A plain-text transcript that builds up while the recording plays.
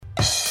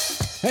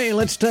Hey,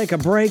 let's take a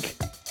break,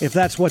 if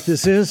that's what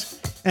this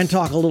is, and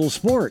talk a little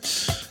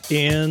sports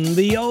in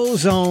the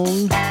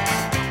Ozone.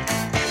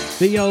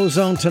 The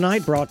Ozone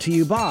tonight brought to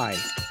you by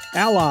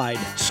Allied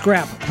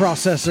Scrap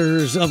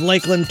Processors of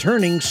Lakeland,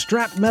 turning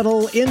scrap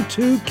metal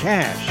into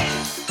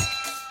cash.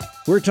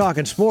 We're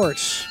talking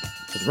sports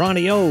with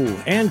Ronnie O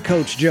and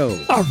Coach Joe.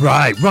 All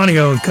right, Ronnie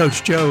O and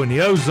Coach Joe in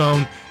the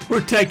Ozone. We're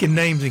taking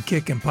names and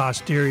kicking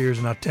posteriors,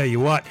 and I'll tell you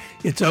what,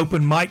 it's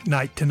open mic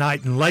night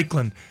tonight in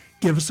Lakeland.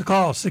 Give us a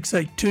call,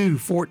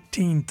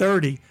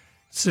 682-1430,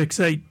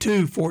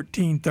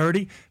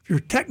 682-1430. If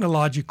you're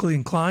technologically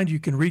inclined, you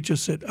can reach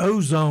us at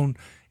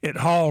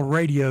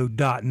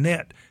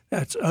ozone@hallradio.net.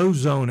 That's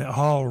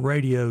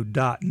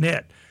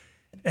ozone@hallradio.net.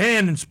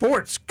 And in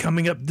sports,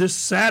 coming up this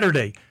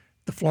Saturday,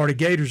 the Florida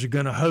Gators are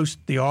going to host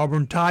the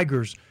Auburn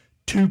Tigers.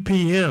 2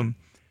 p.m.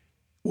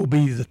 will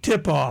be the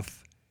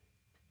tip-off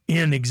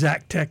in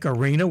Exact Tech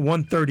Arena,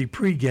 1:30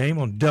 pregame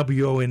on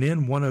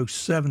WONN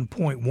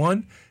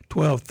 107.1,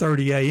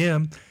 12:30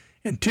 a.m.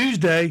 And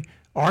Tuesday,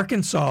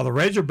 Arkansas, the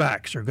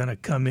Razorbacks, are going to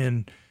come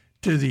in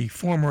to the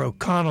former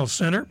O'Connell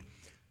Center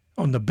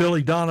on the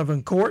Billy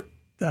Donovan Court.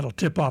 That'll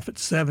tip off at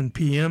 7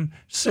 p.m.,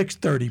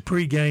 6:30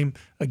 pregame,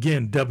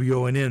 again,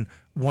 WONN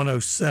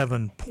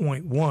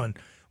 107.1.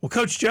 Well,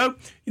 Coach Joe,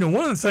 one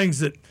of the things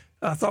that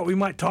I thought we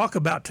might talk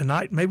about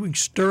tonight, maybe we can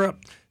stir up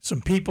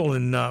some people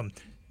and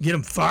get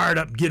them fired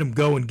up, get them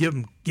going, get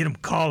them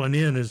calling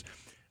in, is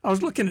I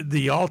was looking at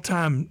the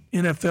all-time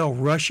NFL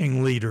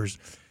rushing leaders.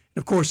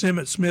 Of course,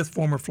 Emmitt Smith,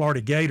 former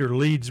Florida Gator,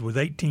 leads with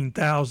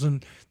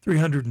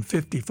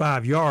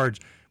 18,355 yards,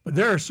 but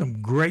there are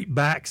some great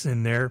backs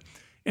in there.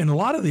 And a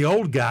lot of the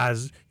old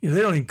guys,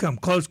 they don't even come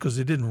close because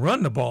they didn't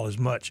run the ball as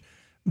much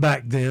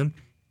back then,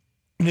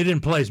 and they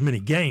didn't play as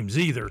many games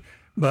either.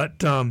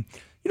 But, some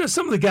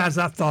of the guys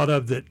I thought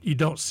of that you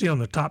don't see on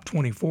the top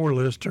 24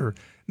 list are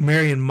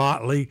Marion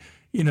Motley,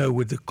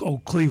 with the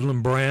old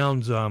Cleveland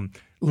Browns,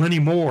 Lenny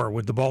Moore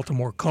with the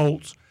Baltimore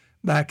Colts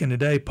back in the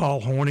day, Paul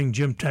Hornung,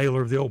 Jim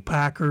Taylor of the old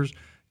Packers,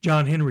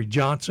 John Henry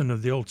Johnson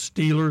of the old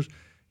Steelers,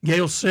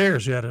 Gale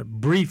Sayers, who had a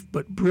brief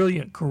but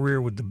brilliant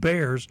career with the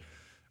Bears,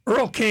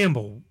 Earl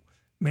Campbell,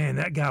 man,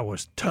 that guy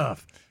was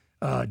tough,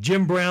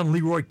 Jim Brown,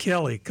 Leroy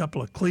Kelly, a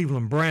couple of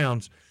Cleveland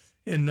Browns.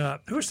 And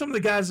who are some of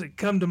the guys that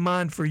come to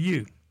mind for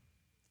you?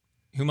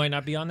 Who might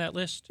not be on that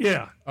list?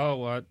 Yeah.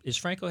 Oh, is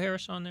Franco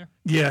Harris on there?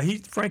 Yeah,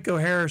 Franco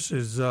Harris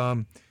is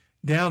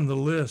down the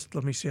list.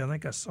 Let me see. I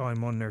think I saw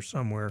him on there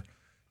somewhere.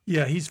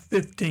 Yeah, he's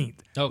 15th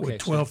with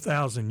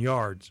 12,000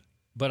 yards.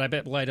 But I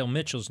bet Lydell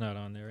Mitchell's not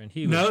on there, and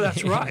he was, no,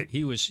 that's right.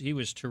 he was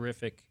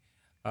terrific.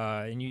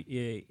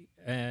 There's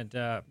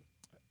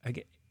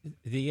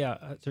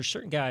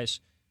certain guys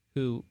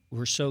who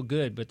were so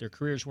good, but their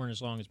careers weren't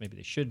as long as maybe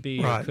they should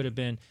be or could have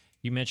been.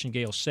 You mentioned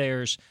Gale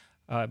Sayers.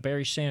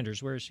 Barry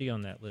Sanders, where is he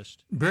on that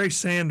list? Barry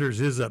Sanders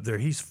is up there.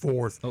 He's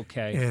fourth.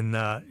 Okay. And,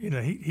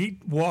 he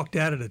walked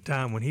out at a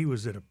time when he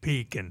was at a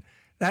peak, and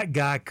that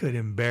guy could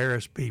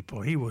embarrass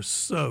people. He was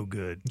so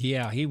good.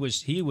 Yeah, he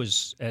was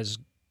as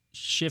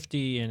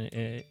shifty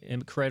and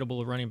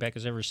incredible a running back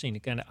as I've ever seen.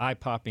 Kind of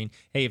eye-popping.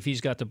 Hey, if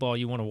he's got the ball,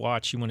 you want to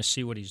watch, you want to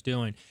see what he's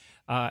doing.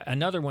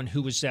 Another one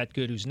who was that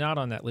good, who's not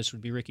on that list,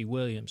 would be Ricky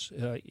Williams,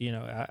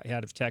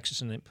 out of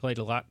Texas, and played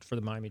a lot for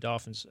the Miami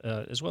Dolphins,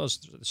 as well as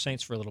the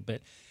Saints for a little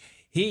bit.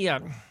 He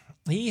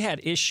had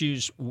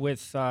issues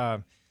with,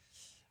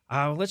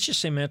 let's just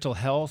say, mental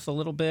health a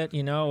little bit,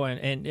 and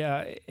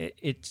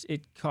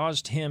it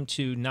caused him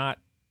to not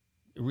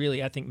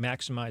really, I think,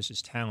 maximize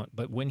his talent.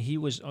 But when he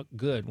was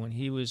good, when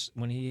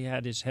he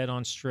had his head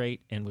on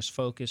straight and was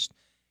focused,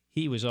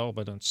 he was all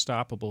but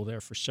unstoppable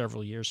there for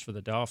several years for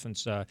the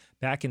Dolphins.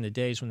 Back in the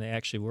days when they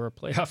actually were a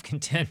playoff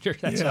contender,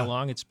 that's how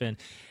long it's been.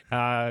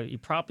 You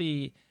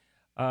probably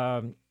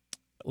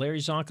Larry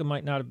Zonka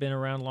might not have been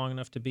around long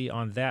enough to be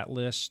on that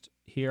list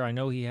here. I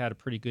know he had a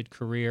pretty good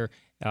career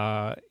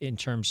in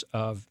terms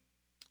of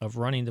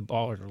running the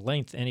ball, or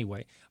length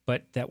anyway.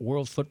 But that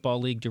World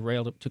Football League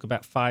derailed. It took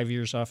about 5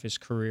 years off his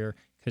career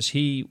because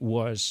he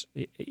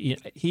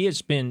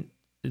has been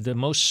the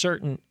most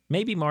certain.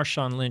 Maybe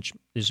Marshawn Lynch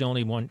is the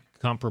only one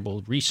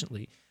comparable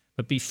recently.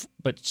 But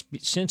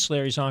since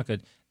Larry Zonka,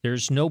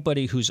 there's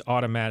nobody who's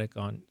automatic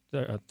on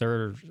third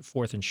or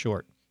fourth and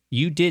short.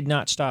 You did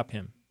not stop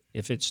him.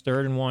 If it's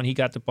 3rd and 1, he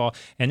got the ball.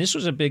 And this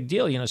was a big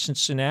deal.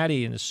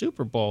 Cincinnati in the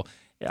Super Bowl,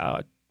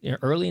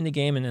 early in the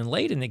game and then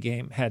late in the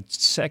game, had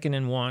 2nd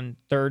and 1,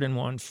 3rd and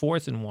 1,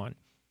 4th and 1,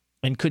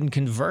 and couldn't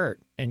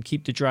convert and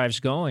keep the drives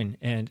going.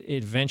 And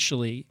it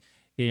eventually,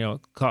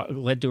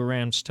 led to a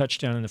Rams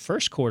touchdown in the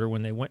first quarter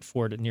when they went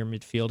for it at near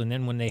midfield. And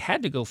then when they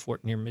had to go for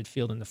it near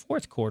midfield in the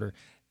fourth quarter,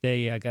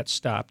 they got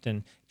stopped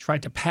and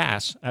tried to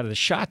pass out of the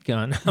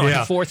shotgun on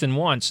 4th and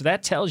 1. So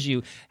that tells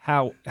you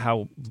how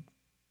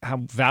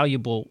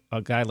valuable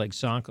a guy like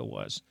Zonka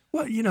was.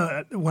 Well,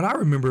 what I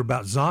remember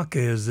about Zonka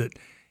is that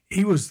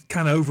he was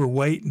kind of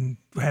overweight and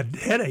had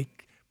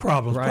headache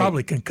problems, Right.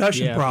 probably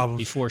concussion Yeah, problems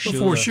before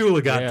Shula.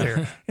 Shula got Yeah.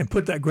 there, and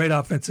put that great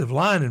offensive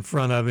line in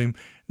front of him.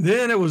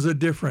 Then it was a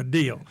different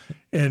deal.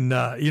 And,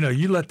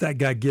 you let that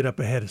guy get up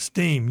ahead of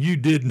steam. You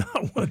did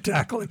not want to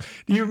tackle him.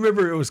 Do you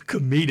remember it was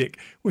comedic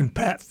when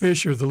Pat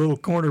Fisher, the little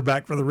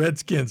cornerback for the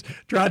Redskins,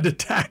 tried to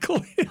tackle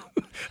him?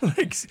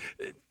 Like,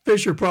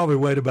 Fisher probably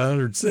weighed about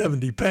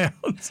 170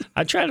 pounds.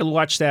 I try to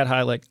watch that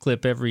highlight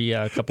clip every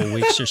couple of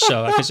weeks or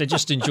so because I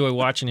just enjoy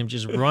watching him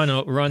just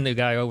run the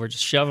guy over,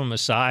 just shove him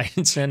aside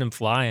and send him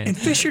flying. And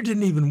Fisher he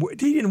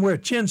didn't wear a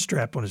chin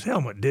strap on his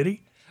helmet, did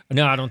he?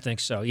 No, I don't think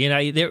so.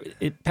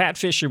 Pat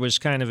Fisher was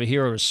kind of a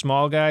hero of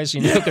small guys,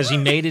 because he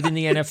made it in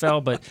the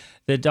NFL, but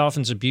the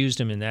Dolphins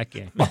abused him in that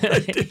game.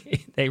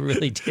 They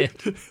really did.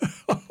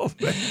 Oh,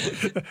 man.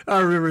 I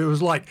remember it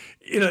was like,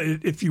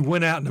 if you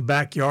went out in the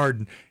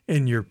backyard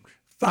and your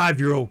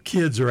 5-year-old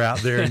kids are out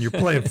there and you're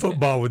playing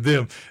football with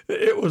them,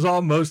 it was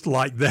almost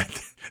like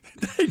that.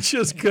 They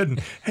just couldn't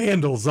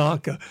handle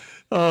Zonka.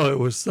 Oh, it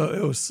was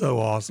so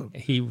awesome.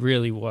 He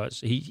really was.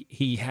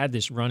 He had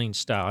this running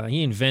style.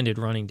 He invented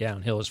running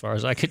downhill, as far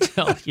as I could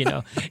tell.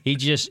 He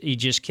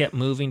just kept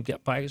moving.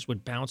 Guys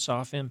would bounce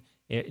off him.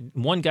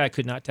 One guy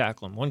could not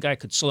tackle him. One guy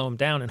could slow him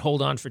down and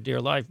hold on for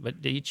dear life, but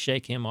he'd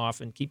shake him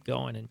off and keep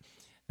going.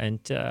 And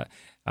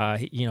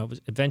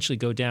eventually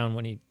go down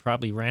when he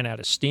probably ran out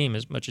of steam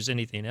as much as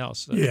anything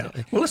else. Yeah.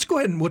 Well, let's go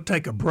ahead and we'll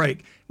take a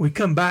break. When we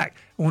come back,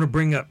 I want to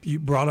bring up, you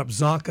brought up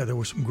Zonka. There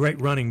were some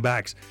great running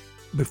backs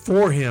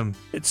before him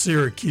at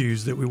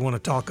Syracuse that we want to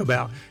talk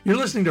about. You're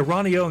listening to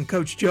Ronnie O and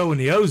Coach Joe in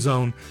the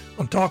Ozone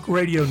on Talk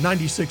Radio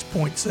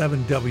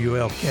 96.7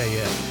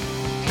 WLKF.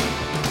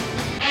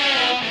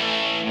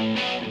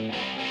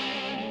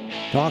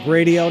 Talk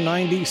Radio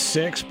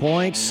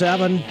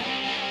 96.7.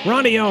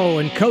 Ronnie O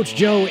and Coach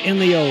Joe in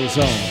the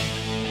Ozone.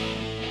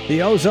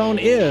 The Ozone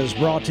is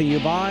brought to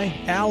you by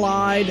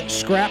Allied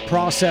Scrap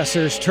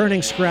Processors,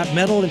 turning scrap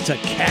metal into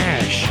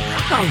cash.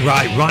 All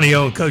right, Ronnie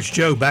O and Coach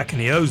Joe back in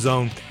the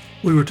Ozone.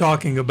 We were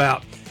talking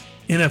about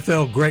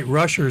NFL great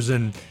rushers,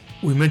 and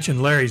we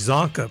mentioned Larry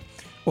Zonka.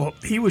 Well,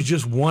 he was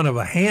just one of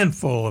a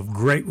handful of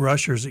great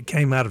rushers that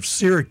came out of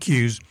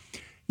Syracuse.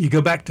 You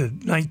go back to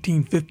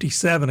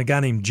 1957, a guy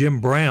named Jim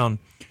Brown,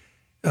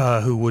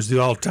 who was the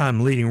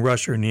all-time leading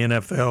rusher in the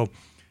NFL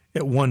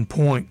at one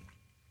point.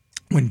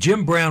 When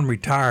Jim Brown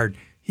retired,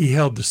 he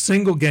held the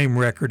single-game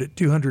record at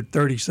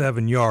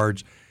 237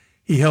 yards.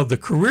 He held the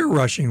career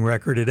rushing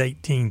record at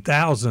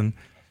 18,000.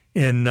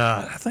 And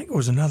I think it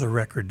was another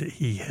record that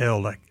he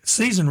held, a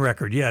season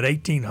record, at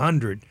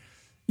 1,800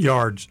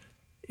 yards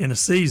in a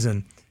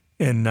season.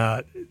 And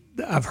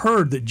I've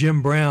heard that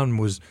Jim Brown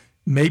was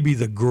maybe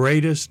the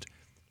greatest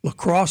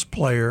lacrosse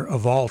player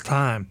of all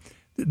time.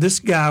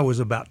 This guy was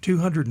about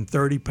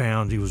 230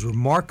 pounds. He was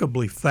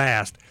remarkably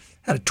fast,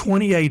 had a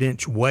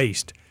 28-inch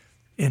waist.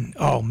 And,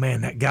 oh, man,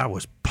 that guy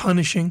was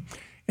punishing.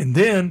 And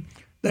then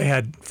they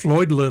had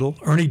Floyd Little.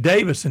 Ernie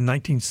Davis in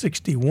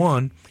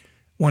 1961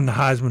 won the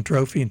Heisman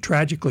Trophy and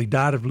tragically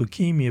died of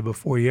leukemia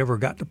before he ever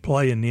got to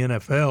play in the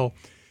NFL.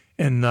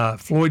 And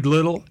Floyd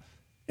Little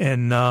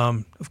and,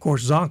 of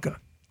course, Zonka.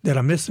 Did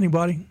I miss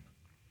anybody?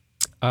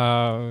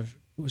 From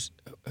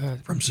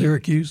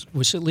Syracuse?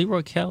 Was it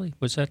Leroy Kelly?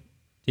 Was that?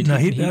 I don't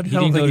think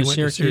he went to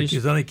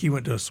Syracuse. I think he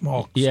went to a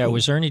small school. Yeah, it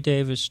was Ernie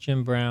Davis,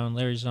 Jim Brown,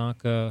 Larry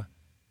Zonka,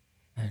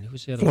 and who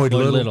was the other? Floyd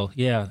Little.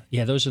 Yeah,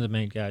 those are the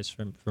main guys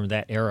from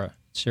that era.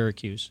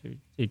 Syracuse.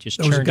 It just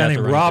there was a turned guy out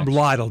named the Rob running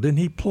Lytle. Didn't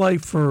he play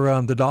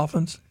for the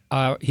Dolphins?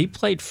 He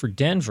played for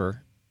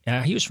Denver.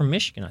 He was from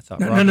Michigan, I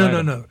thought.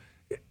 No.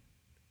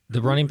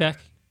 The running back?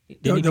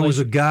 There was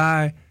a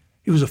guy.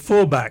 He was a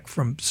fullback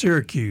from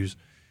Syracuse.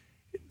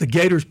 The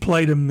Gators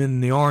played him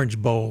in the Orange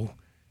Bowl.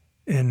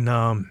 And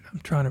I'm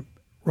trying to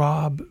 –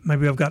 Rob,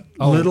 maybe I've got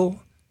Little.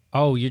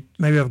 Oh,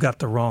 maybe I've got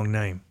the wrong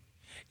name.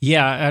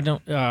 Yeah, I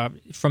don't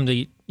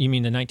you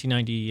mean the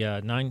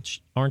 1999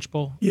 Orange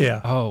Bowl?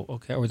 Yeah. Oh,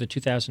 okay. Or the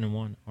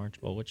 2001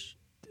 Orange Bowl, which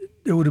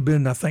it would have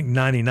been, I think,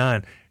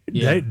 99.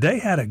 Yeah. They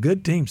had a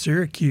good team.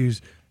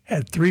 Syracuse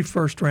had 3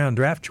 first-round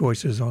draft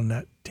choices on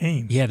that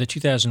team. Yeah, the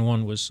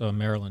 2001 was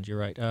Maryland. You're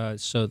right.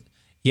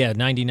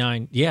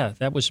 99. Yeah,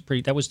 that was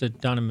the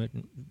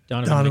Donovan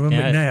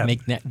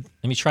McNabb.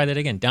 Let me try that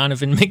again.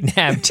 Donovan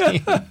McNabb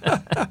team.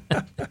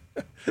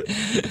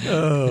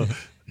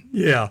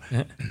 Yeah.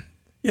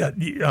 Yeah.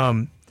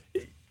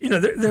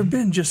 There have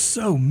been just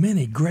so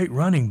many great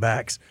running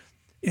backs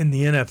in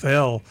the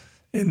NFL,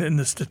 and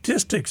the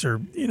statistics are,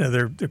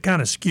 they're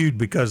kind of skewed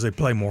because they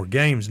play more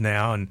games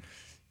now, and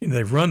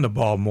they've run the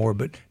ball more.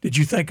 But did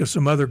you think of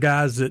some other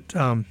guys that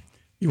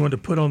you wanted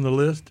to put on the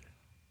list?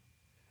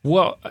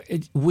 Well,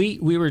 we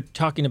were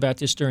talking about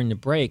this during the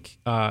break.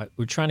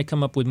 We're trying to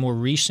come up with more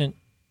recent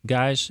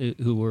guys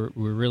who were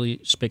really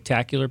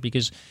spectacular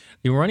because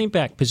the running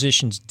back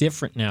position's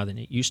different now than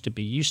it used to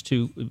be. You used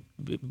to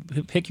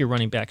pick your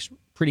running backs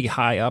pretty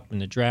high up in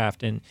the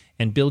draft and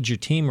build your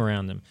team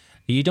around them.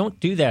 You don't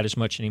do that as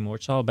much anymore.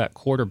 It's all about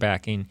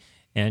quarterbacking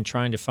and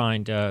trying to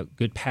find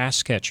good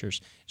pass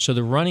catchers. So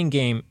the running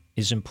game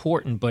is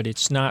important, but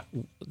it's not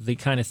the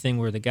kind of thing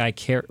where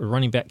the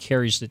running back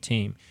carries the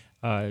team.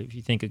 If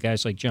you think of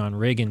guys like John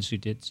Riggins,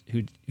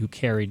 who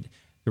carried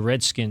the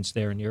Redskins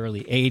there in the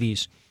early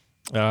 '80s,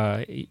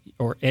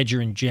 or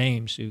Edgerrin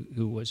James,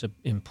 who was an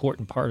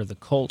important part of the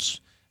Colts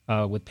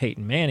with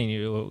Peyton Manning.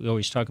 You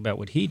always talk about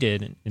what he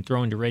did and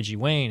throwing to Reggie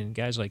Wayne and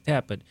guys like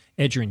that, but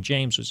Edgerrin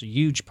James was a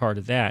huge part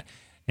of that.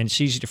 And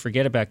it's easy to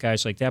forget about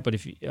guys like that. But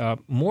if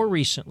more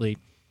recently,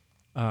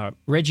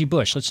 Reggie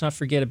Bush, let's not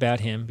forget about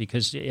him,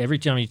 because every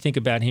time you think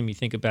about him, you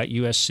think about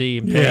USC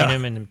and paying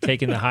him and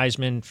taking the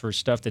Heisman for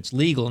stuff that's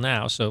legal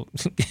now, so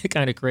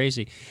kind of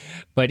crazy.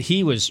 But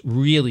he was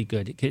really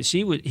good because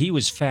he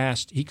was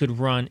fast, he could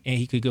run, and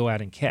he could go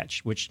out and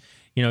catch, which,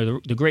 you know,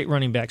 the great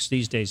running backs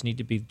these days need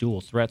to be dual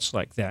threats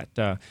like that.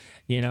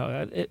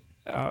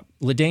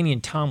 LaDainian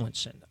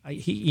Tomlinson,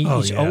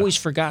 he's always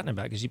forgotten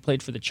about because he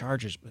played for the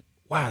Chargers, but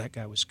wow, that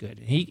guy was good.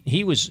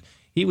 He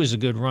was a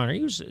good runner.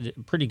 He was a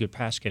pretty good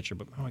pass catcher,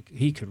 but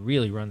he could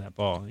really run that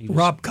ball.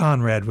 Rob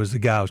Conrad was the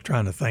guy I was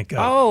trying to think of.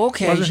 Oh,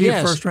 okay. Wasn't he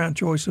a first-round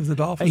choice of the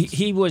Dolphins?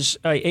 He was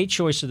a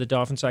choice of the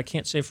Dolphins. I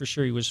can't say for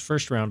sure he was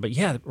first round, but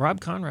yeah, Rob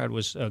Conrad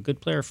was a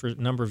good player for a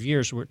number of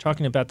years. We're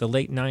talking about the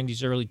late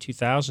 90s, early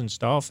 2000s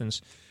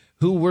Dolphins,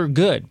 who were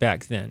good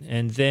back then.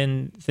 And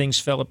then things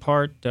fell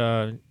apart.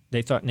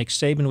 They thought Nick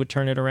Saban would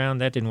turn it around.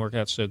 That didn't work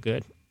out so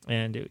good.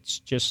 And it's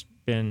just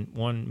been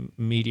one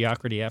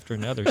mediocrity after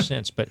another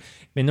since. But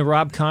in the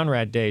Rob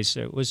Conrad days,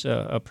 it was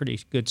a pretty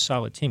good,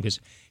 solid team because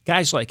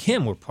guys like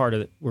him were part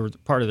of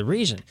the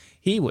reason.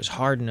 He was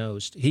hard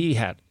nosed. He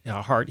had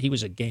a heart. He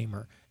was a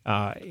gamer.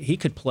 He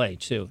could play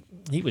too.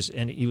 He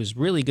was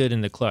really good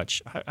in the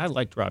clutch. I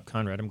liked Rob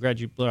Conrad. I'm glad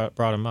you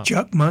brought him up.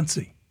 Chuck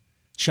Muncie,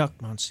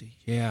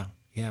 yeah,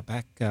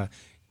 back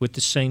with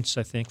the Saints,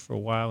 I think, for a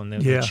while, and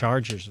then the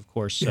Chargers, of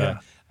course. Yeah.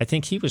 I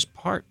think he was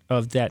part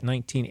of that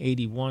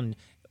 1981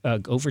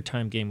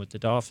 overtime game with the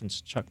Dolphins.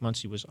 Chuck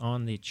Muncie was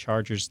on the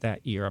Chargers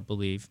that year, I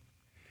believe.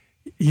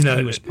 You know,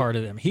 he was part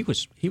of them. He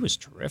was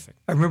terrific.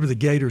 I remember the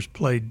Gators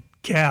played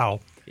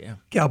Cal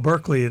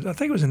Berkeley. I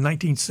think it was in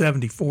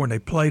 1974, and they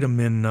played them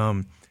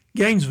in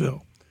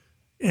Gainesville.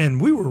 And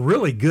we were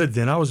really good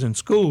then. I was in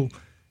school,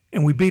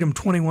 and we beat them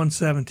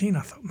 21-17.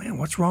 I thought, man,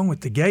 what's wrong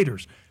with the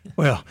Gators?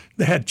 Well,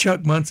 they had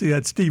Chuck Muncie, they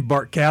had Steve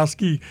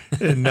Bartkowski,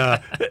 and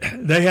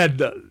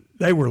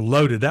they were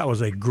loaded. That was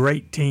a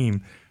great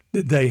team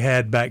that they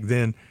had back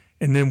then.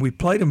 And then we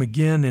played them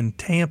again in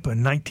Tampa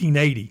in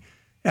 1980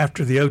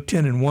 after the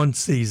 0-10-1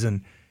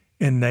 season,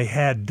 and they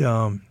had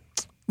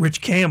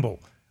Rich Campbell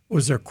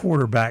was their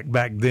quarterback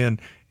back then,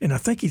 and I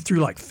think he threw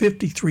like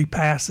 53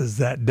 passes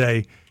that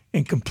day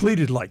and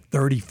completed like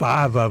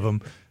 35 of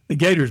them. The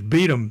Gators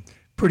beat them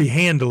pretty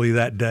handily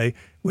that day.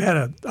 We had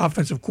an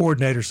offensive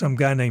coordinator, some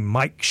guy named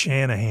Mike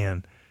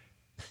Shanahan.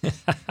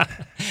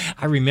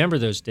 I remember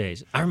those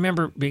days. I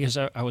remember because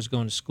I was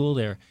going to school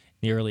there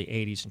in the early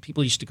 80s, and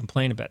people used to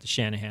complain about the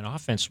Shanahan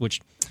offense, which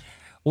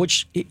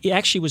it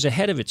actually was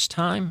ahead of its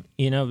time,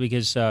 you know,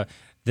 because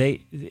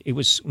it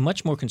was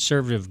much more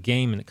conservative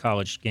game in the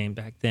college game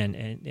back then,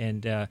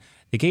 and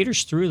the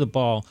Gators threw the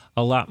ball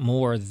a lot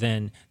more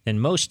than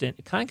most,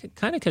 kind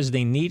of because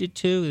they needed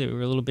to. They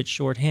were a little bit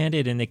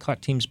shorthanded, and they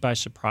caught teams by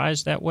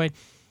surprise that way.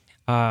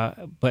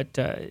 But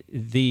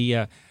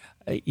the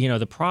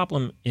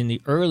problem in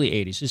the early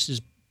 80s, this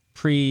is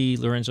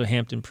pre-Lorenzo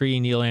Hampton,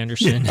 pre-Neil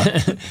Anderson,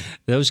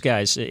 those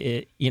guys,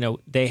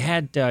 they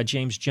had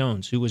James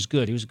Jones, who was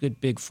good. He was a good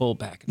big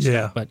fullback and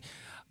stuff.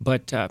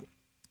 But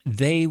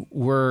they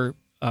were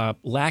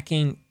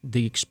lacking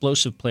the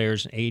explosive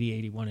players in 80,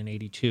 81, and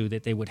 82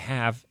 that they would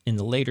have in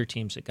the later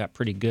teams that got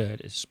pretty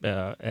good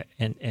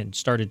and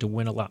started to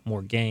win a lot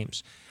more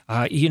games.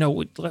 We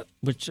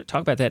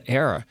talk about that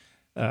era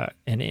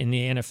and in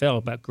the NFL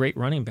about great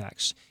running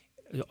backs.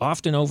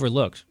 Often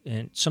overlooked,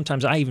 and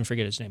sometimes I even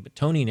forget his name, but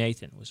Tony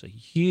Nathan was a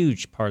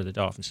huge part of the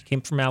Dolphins. He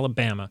came from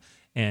Alabama,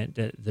 and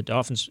the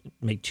Dolphins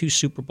made 2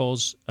 Super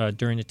Bowls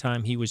during the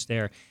time he was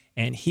there,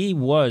 and he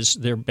was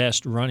their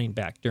best running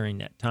back during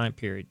that time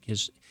period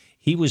because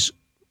he was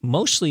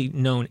mostly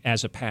known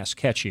as a pass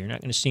catcher. You're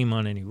not going to see him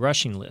on any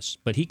rushing lists,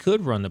 but he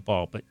could run the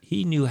ball, but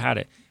he knew how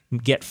to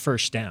get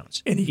first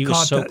downs. And he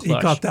caught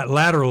that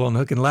lateral on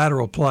hook and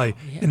lateral play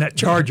in that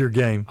Charger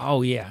game.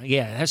 Oh, yeah.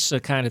 That's the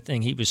kind of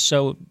thing. It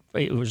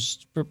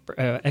was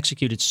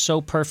executed so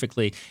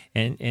perfectly,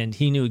 and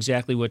he knew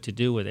exactly what to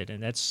do with it.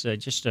 And that's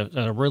just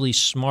a really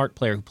smart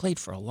player who played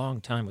for a long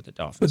time with the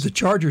Dolphins. But the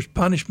Chargers'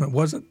 punishment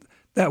wasn't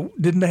that.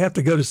 Didn't they have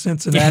to go to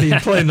Cincinnati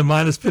and play in the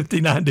minus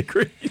 59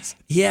 degrees?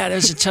 Yeah, that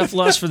was a tough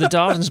loss for the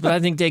Dolphins, but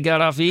I think they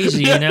got off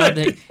easy. You know,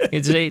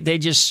 they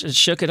just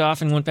shook it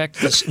off and went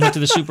to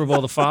the Super Bowl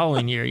the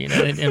following year. You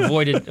know, and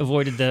avoided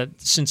the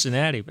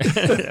Cincinnati.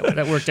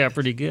 That worked out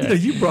pretty good. You know,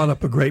 you brought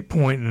up a great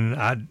point,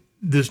 and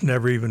this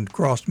never even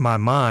crossed my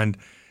mind,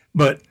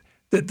 but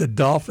that the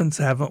Dolphins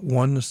haven't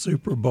won the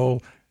Super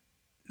Bowl.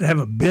 They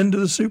haven't been to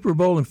the Super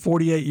Bowl in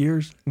 48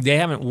 years? They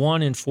haven't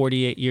won in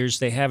 48 years.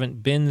 They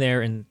haven't been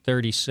there in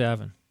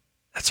 37.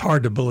 That's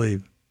hard to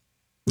believe.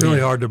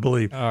 Really hard to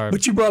believe.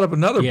 But you brought up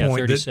another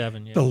point.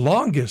 37, the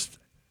longest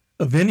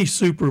of any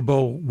Super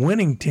Bowl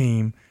winning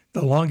team,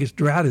 the longest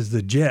drought is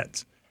the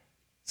Jets.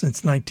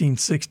 since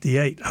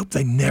 1968. I hope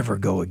they never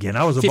go again.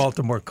 I was a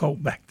Baltimore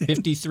Colt back then.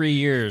 53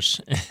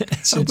 years. I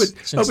hope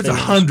it's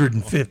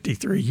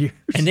 153 years.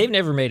 And they've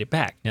never made it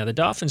back. Now, the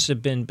Dolphins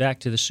have been back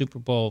to the Super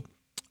Bowl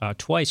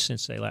twice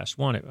since they last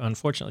won it.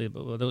 Unfortunately,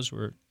 those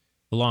were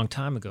a long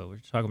time ago.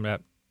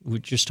 We're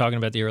just talking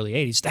about the early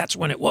 80s. That's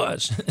when it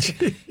was.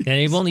 And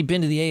they've only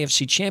been to the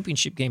AFC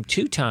Championship game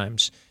 2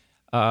 times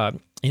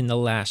in the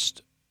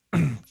last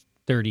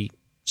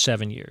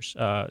 37 years.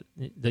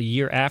 The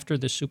year after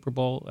the Super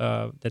Bowl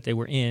that they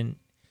were in,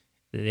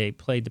 they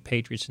played the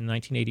Patriots in the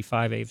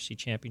 1985 AFC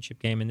Championship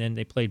game, and then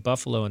they played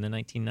Buffalo in the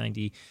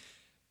 1992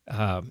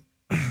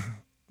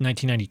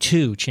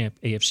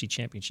 AFC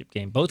Championship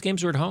game. Both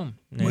games were at home.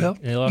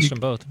 They lost them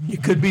both. You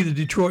could be the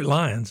Detroit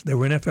Lions. They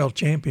were NFL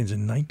champions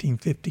in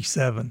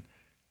 1957.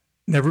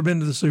 Never been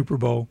to the Super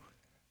Bowl,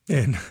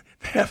 and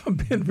they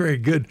haven't been very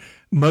good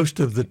most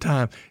of the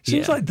time.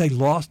 Seems like they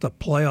lost a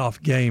playoff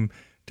game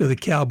to the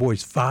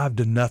Cowboys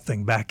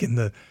 5-0 back in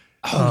the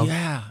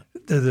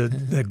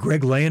the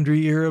Greg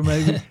Landry era,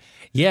 maybe.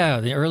 Yeah,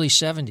 the early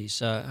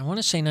 70s. I want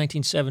to say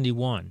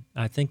 1971.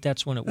 I think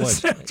that's when it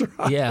was. That's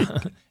right. Yeah,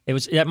 it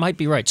was. That might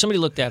be right. Somebody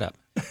look that up.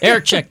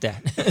 Eric, check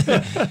that.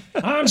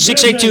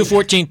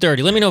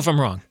 682-1430. Let me know if I'm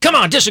wrong. Come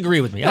on, disagree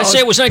with me. I say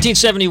it was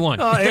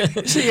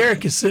 1971. See,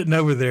 Eric is sitting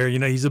over there.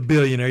 He's a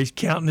billionaire. He's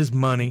counting his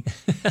money,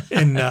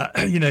 and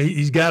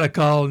he's got to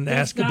call and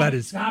ask about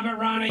his fleet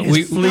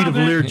of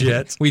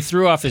Learjets. We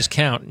threw off his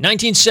count.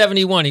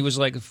 1971. He was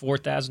like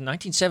 4,000.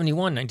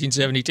 1971.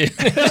 1972.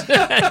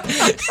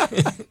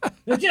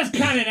 Just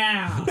cut it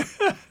out.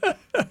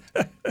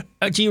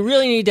 Do you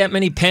really need that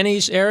many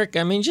pennies, Eric?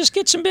 I mean, just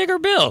get some bigger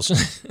bills.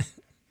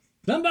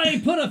 Somebody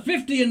put a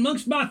 50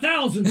 amongst my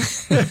 1,000.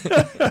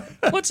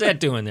 What's that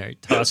doing there? He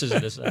tosses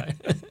it aside.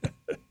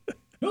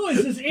 Who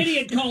is this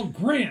idiot called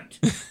Grant?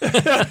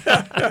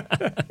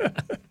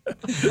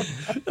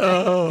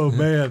 Oh,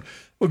 man.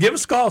 Well, give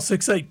us a call,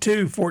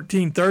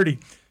 682-1430.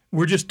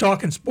 We're just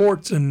talking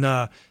sports, and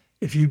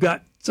if you've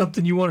got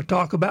something you want to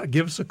talk about,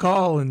 give us a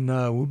call, and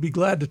we'll be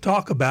glad to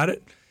talk about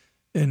it.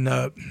 And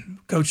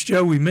Coach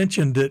Joe, we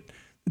mentioned that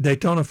the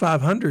Daytona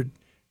 500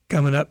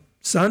 coming up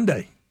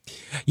Sunday.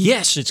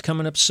 Yes, it's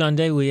coming up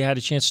Sunday. We had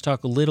a chance to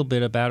talk a little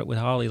bit about it with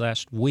Holly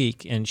last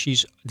week, and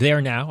she's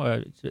there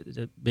now.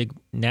 The big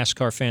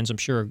NASCAR fans, I'm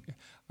sure,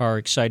 are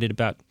excited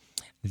about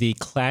the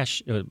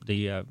clash.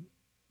 They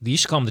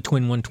used to call them the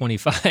Twin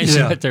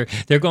 125s, but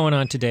they're going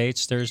on today.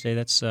 It's Thursday.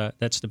 That's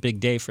the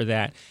big day for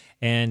that.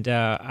 And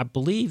I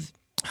believe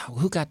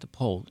who got the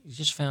pole? We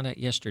just found out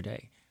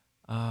yesterday.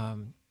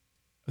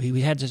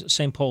 We had the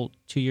same pole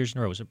 2 years in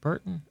a row. Was it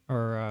Burton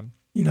or?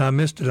 I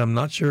missed it. I'm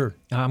not sure.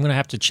 I'm going to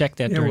have to check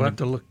that during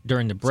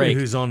the break. See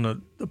who's on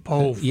the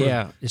pole for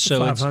the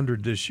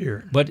 500 this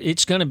year. But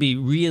it's going to be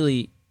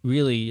really,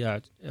 really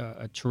a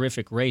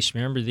terrific race.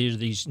 Remember, there's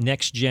these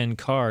next-gen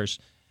cars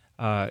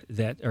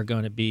that are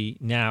going to be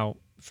now,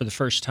 for the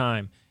first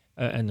time,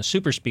 in the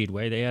super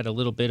speedway. They had a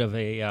little bit of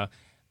a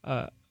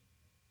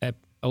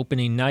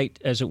opening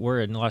night, as it were,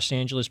 in Los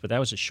Angeles, but that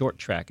was a short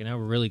track, and now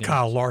we're really going to...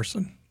 Kyle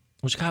Larson.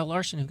 Was Kyle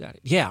Larson who got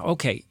it? Yeah,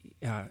 okay.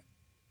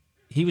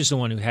 He was the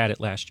one who had it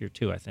last year,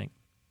 too, I think.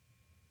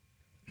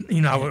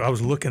 I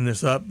was looking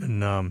this up.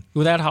 And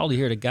without Holly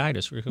here to guide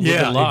us, we're a little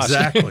bit lost.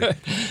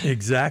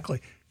 Exactly.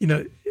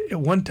 At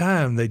one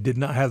time, they did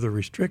not have the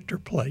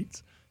restrictor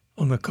plates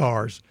on the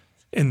cars.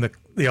 And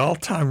the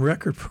all-time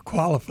record for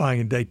qualifying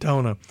in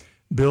Daytona,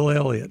 Bill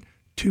Elliott,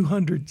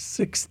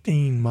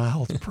 216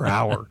 miles per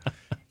hour.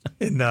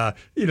 And, I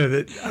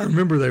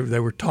remember they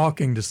were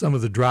talking to some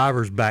of the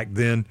drivers back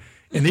then.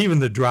 And even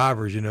the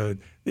drivers,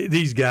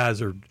 these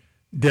guys are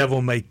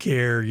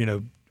devil-may-care,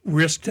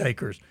 risk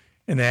takers.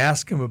 And they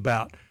asked him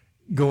about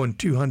going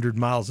 200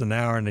 miles an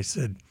hour, and they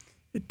said,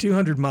 at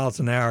 200 miles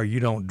an hour, you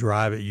don't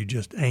drive it, you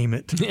just aim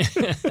it.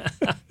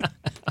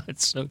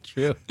 That's so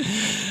true.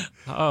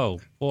 Oh,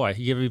 boy,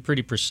 you got to be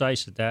pretty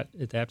precise at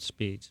that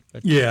speed.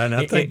 But yeah, and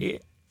I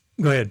think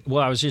go ahead.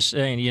 Well, I was just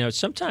saying,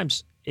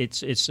 sometimes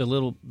it's a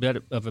little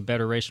bit of a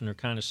better race when they're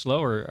kind of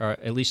slower, or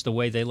at least the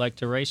way they like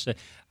to race.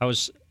 I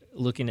was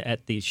looking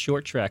at the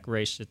short track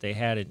race that they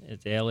had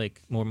at the LA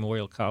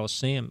Memorial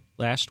Coliseum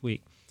last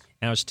week,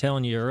 and I was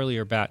telling you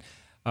earlier about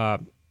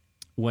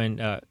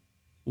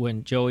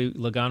when Joey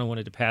Logano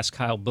wanted to pass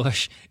Kyle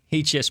Busch,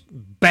 he just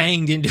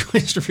banged into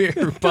his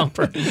rear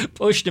bumper,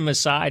 pushed him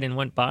aside, and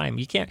went by him.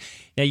 You can't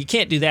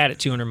do that at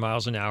 200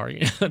 miles an hour.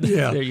 Yeah.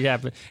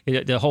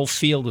 The whole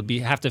field would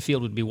be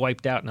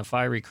wiped out in a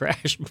fiery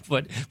crash.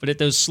 But at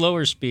those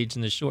slower speeds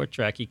in the short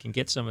track, you can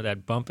get some of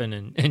that bumping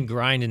and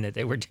grinding that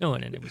they were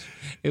doing, and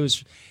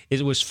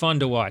it was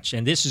fun to watch.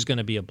 And this is going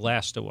to be a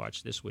blast to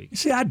watch this week.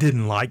 See, I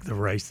didn't like the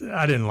race.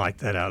 I didn't like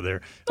that out there.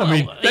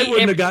 They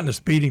wouldn't have gotten a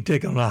speeding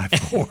ticket on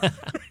I-4.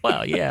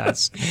 Well, yeah,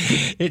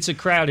 it's a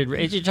crowded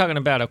race. You're talking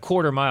about a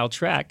quarter-mile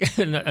track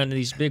on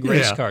these big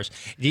race cars.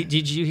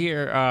 Did you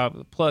hear,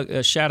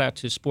 shout out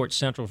to Sports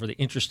Central for the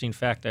interesting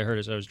fact I heard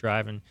as I was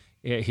driving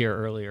here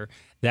earlier,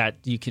 that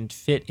you can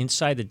fit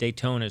inside the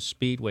Daytona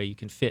Speedway, you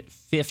can fit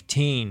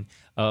 15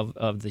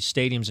 of the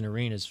stadiums and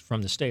arenas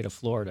from the state of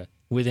Florida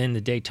within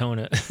the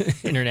Daytona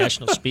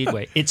International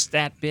Speedway. It's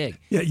that big.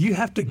 Yeah, you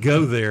have to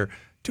go there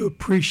to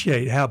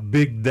appreciate how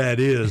big that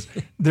is.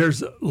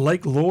 There's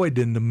Lake Lloyd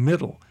in the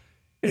middle,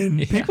 and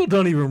people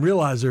don't even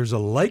realize there's a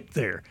lake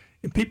there.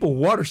 And people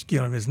water ski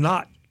on it. It's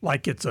not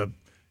like it's a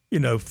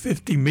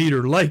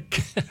 50-meter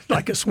lake,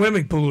 like a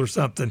swimming pool or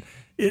something.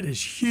 It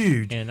is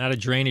huge. And not a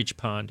drainage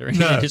pond or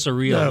anything. No, It's a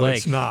real no, lake.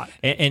 it's not.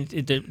 And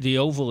the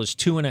oval is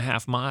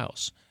 2.5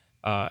 miles,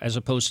 as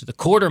opposed to the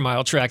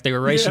quarter-mile track they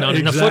were racing on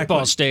in the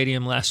football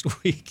stadium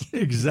last week.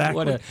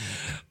 Exactly.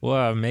 What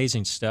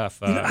amazing stuff.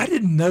 I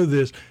didn't know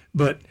this,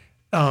 but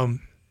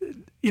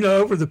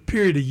over the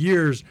period of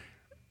years,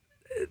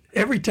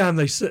 every time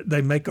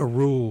they make a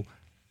rule,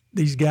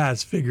 these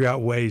guys figure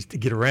out ways to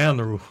get around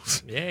the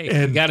rules. Yeah,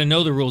 you got to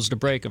know the rules to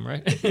break them,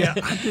 right? Yeah,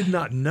 I did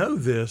not know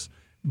this,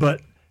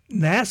 but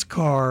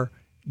NASCAR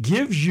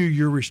gives you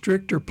your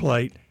restrictor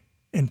plate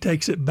and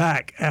takes it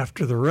back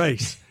after the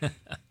race.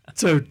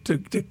 So to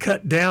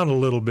cut down a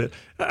little bit.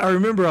 I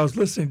remember I was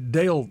listening,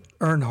 Dale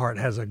Earnhardt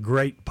has a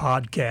great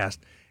podcast,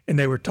 and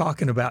they were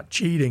talking about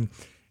cheating,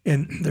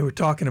 and they were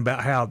talking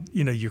about how,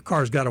 your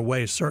car's got to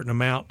weigh a certain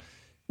amount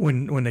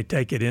when they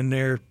take it in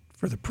there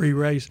for the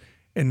pre-race,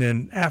 and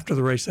then after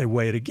the race they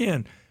weigh it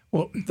again.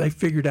 Well, they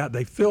figured out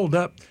they filled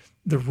up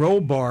the roll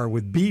bar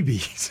with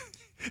BBs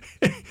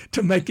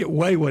to make it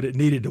weigh what it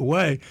needed to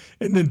weigh,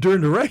 and then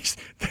during the race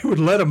they would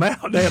let them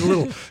out. They had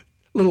a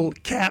little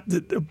cap,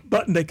 a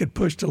button they could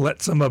push to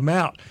let some of them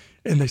out.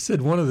 And they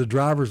said one of the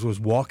drivers was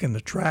walking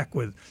the track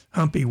with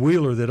Humpy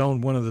Wheeler that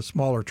owned one of the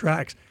smaller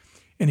tracks,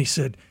 and he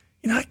said,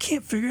 I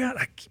can't figure out,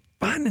 I keep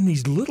finding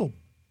these little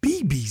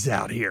BBs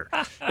out here.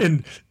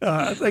 And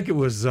I think it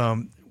was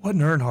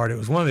wasn't Earnhardt, it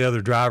was one of the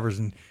other drivers,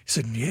 and he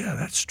said, yeah,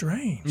 that's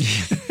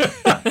strange.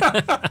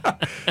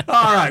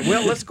 All right,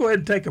 well, let's go ahead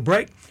and take a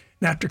break.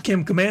 And after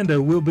Kim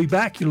Commando, we'll be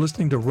back. You're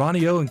listening to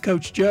Ronnie O and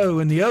Coach Joe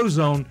in the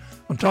Ozone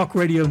on Talk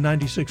Radio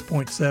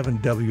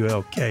 96.7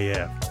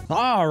 WLKF.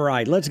 All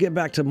right, let's get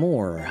back to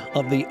more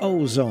of the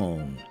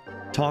Ozone.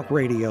 Talk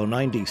Radio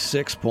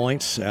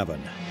 96.7.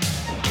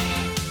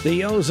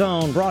 The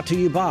Ozone brought to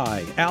you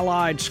by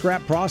Allied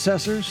Scrap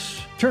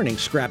Processors, turning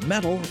scrap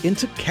metal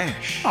into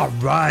cash. All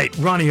right,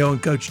 Ronnie O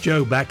and Coach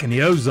Joe back in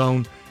the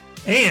Ozone.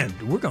 And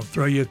we're going to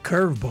throw you a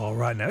curveball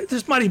right now.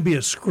 This might even be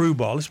a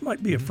screwball. This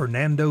might be a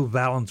Fernando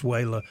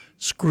Valenzuela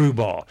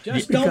screwball.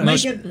 Just don't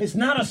make it. It's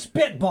not a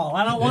spitball.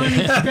 I don't want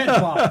any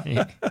spitball.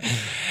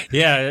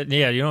 Yeah,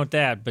 you don't want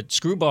that. But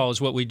screwball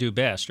is what we do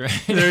best, right?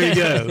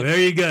 There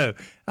you go.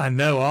 I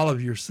know all of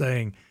you are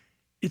saying,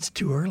 it's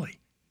too early.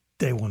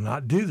 They will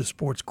not do the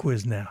sports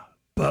quiz now,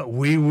 but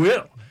we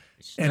will.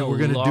 And we're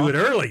going to do it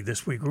early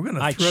this week. We're going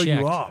to throw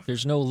you off.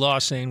 There's no law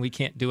saying we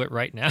can't do it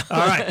right now.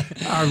 All right.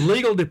 Our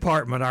legal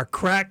department, our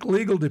crack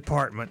legal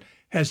department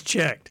has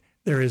checked.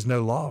 There is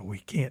no law. We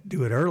can't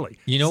do it early.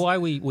 You know why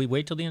we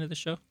wait till the end of the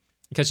show?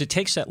 Because it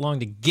takes that long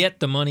to get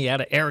the money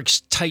out of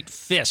Eric's tight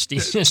fist.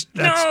 He's just,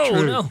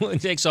 no. It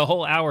takes a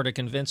whole hour to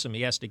convince him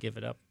he has to give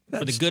it up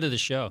for the good of the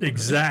show.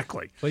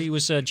 Exactly. But he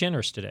was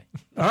generous today.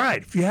 All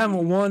right. If you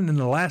haven't won in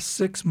the last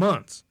 6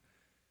 months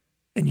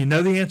and you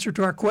know the answer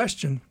to our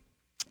question,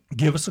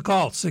 give us a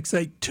call,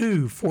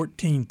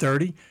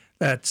 682-1430.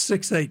 That's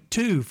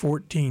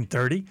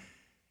 682-1430.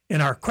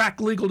 And our crack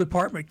legal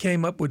department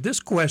came up with this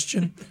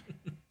question.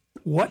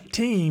 What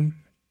team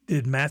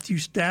did Matthew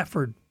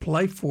Stafford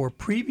play for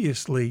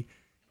previously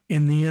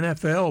in the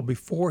NFL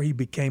before he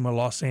became a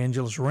Los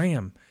Angeles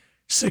Ram?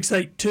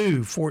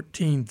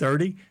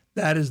 682-1430.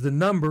 That is the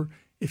number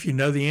if you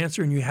know the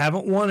answer and you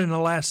haven't won in the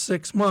last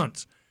 6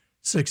 months.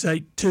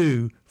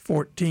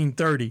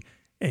 682-1430.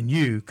 And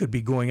you could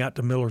be going out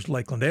to Miller's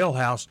Lakeland Ale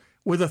House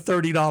with a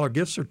 $30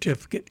 gift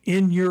certificate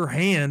in your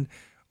hand,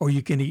 or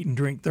you can eat and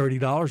drink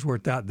 $30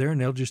 worth out there,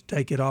 and they'll just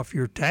take it off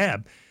your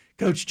tab.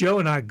 Coach Joe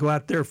and I go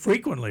out there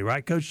frequently,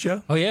 right, Coach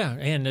Joe? Oh yeah,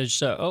 and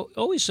there's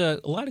always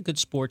a lot of good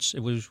sports.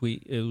 It was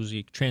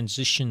a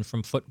transition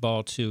from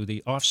football to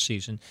the off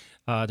season.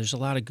 There's a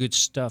lot of good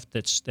stuff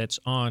that's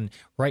on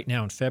right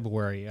now in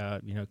February.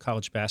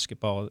 College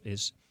basketball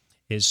is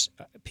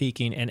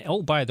peaking, and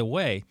oh, by the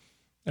way.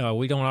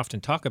 We don't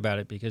often talk about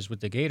it because with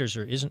the Gators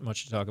there isn't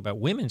much to talk about.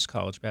 Women's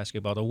college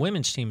basketball, the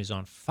women's team is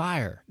on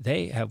fire.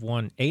 They have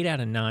won 8 out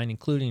of 9,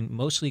 including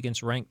mostly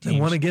against ranked teams.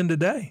 They won again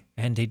today.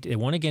 And they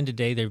won again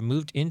today. They've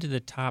moved into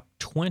the top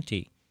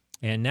 20,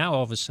 and now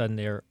all of a sudden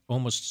they're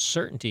almost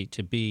certainty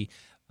to be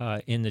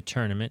in the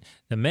tournament.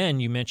 The men,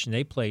 you mentioned,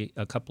 they play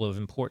a couple of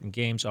important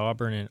games,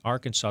 Auburn and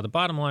Arkansas. The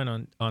bottom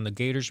line on the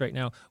Gators right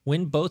now,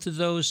 win both of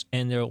those,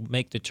 and they'll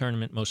make the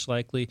tournament most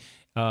likely.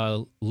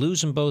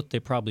 Lose them both, they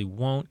probably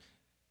won't.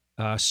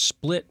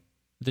 Split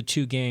the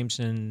 2 games,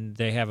 and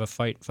they have a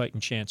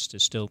fighting chance to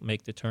still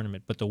make the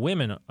tournament. But the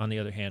women, on the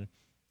other hand,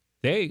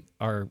 they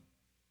are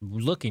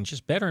looking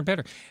just better and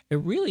better. A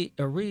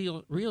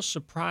real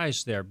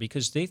surprise there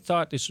because they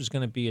thought this was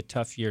going to be a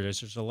tough year.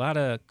 There's a lot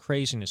of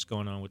craziness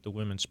going on with the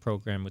women's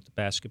program with the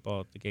basketball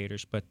at the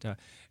Gators, but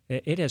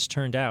it has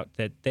turned out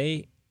that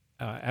they,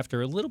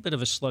 after a little bit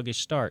of a sluggish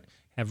start,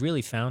 have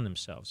really found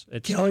themselves.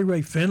 Kelly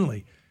Ray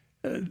Finley,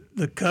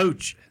 the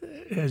coach,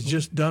 has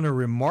just done a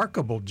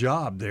remarkable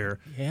job there.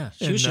 Yeah,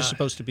 she was just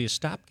supposed to be a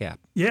stopgap.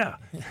 Yeah,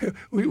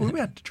 we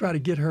have to try to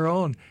get her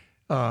on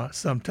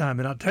sometime.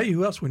 And I'll tell you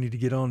who else we need to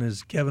get on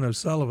is Kevin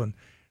O'Sullivan.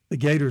 The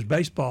Gators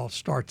baseball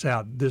starts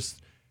out this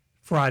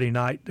Friday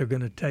night. They're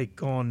going to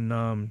take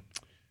on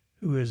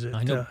who is it?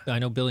 I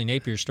know Billy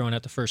Napier's throwing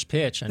out the first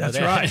pitch. I know that's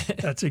that. Right.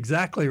 That's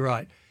exactly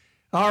right.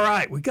 All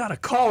right, we got a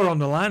caller on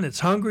the line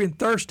that's hungry and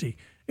thirsty.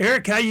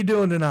 Eric, how you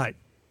doing tonight?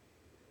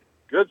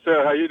 Good,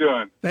 sir. How you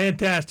doing?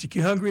 Fantastic.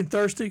 You hungry and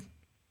thirsty?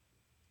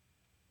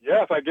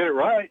 Yeah, if I get it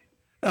right.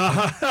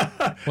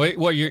 Wait,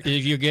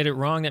 if you get it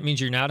wrong, that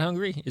means you're not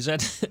hungry? Is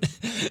that?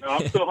 No,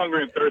 I'm still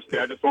hungry and thirsty.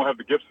 I just won't have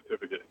the gift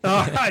certificate.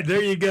 All right,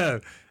 there you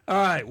go.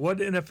 All right, what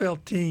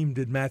NFL team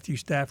did Matthew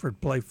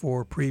Stafford play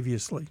for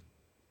previously?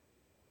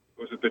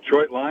 Was it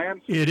Detroit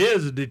Lions? It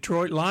is the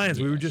Detroit Lions.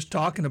 Yes. We were just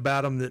talking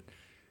about them, that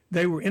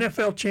they were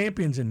NFL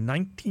champions in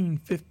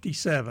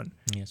 1957.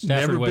 Yeah,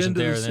 Stafford wasn't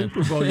Never been to there the then.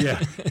 Super Bowl. Yeah,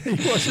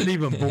 he wasn't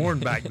even born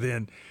back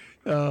then.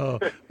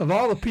 Of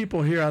all the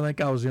people here, I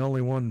think I was the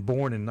only one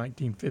born in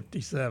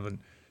 1957.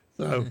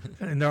 So,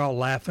 and they're all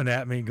laughing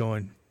at me,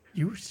 going,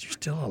 "You're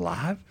still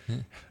alive?"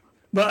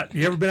 But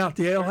you ever been out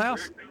to the Ale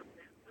House?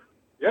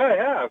 Yeah, I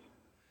have.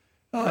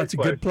 Oh, it's a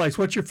good place.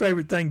 What's your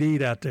favorite thing to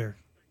eat out there?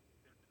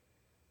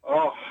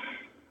 Oh,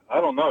 I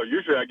don't know.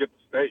 Usually I get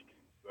the steak,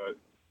 but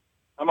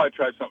I might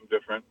try something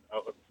different.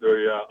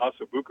 The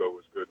ossobuco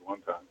was good one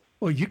time.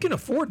 Well, you can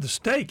afford the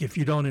steak if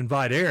you don't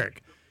invite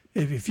Eric.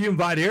 If you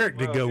invite Eric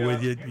to go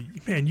with you,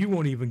 man, you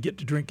won't even get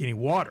to drink any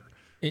water.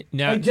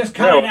 Now, Just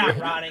cut it out,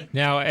 Ronnie.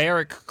 Now,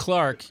 Eric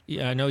Clark,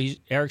 I know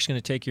Eric's going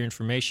to take your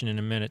information in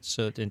a minute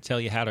and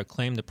tell you how to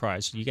claim the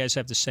prize. You guys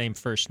have the same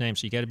first name,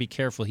 so you got to be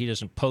careful he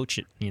doesn't poach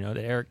it. You know,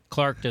 that Eric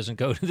Clark doesn't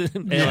go to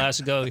the ale house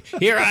and go,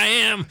 "Here I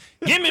am,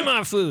 give me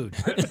my food."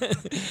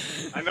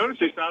 I noticed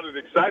he sounded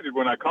excited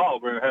when I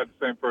called when it had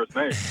the same first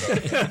name.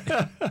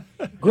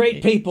 So.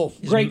 Great people.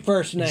 Great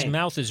first His name.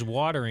 mouth is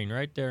watering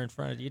right there in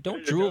front of you.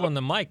 Don't drool on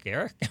the mic,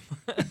 Eric.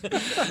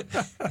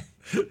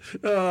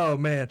 Oh,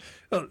 man.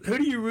 Who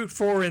do you root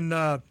for in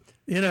the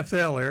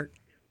NFL, Eric?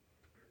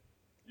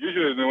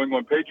 Usually the New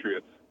England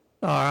Patriots.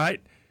 All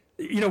right.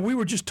 You know, we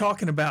were just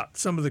talking about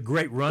some of the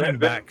great running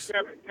backs.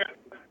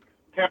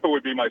 Tampa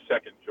would be my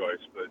second choice,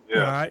 but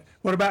yeah. All right.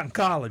 What about in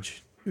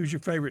college? Who's your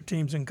favorite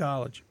teams in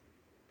college?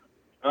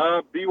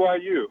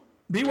 BYU.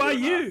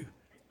 BYU.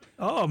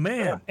 Oh,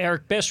 man.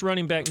 Eric, best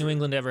running back New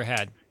England ever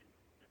had.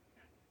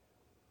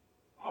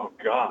 Oh,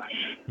 gosh.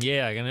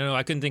 Yeah, I know.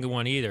 I couldn't think of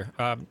one either.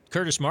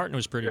 Curtis Martin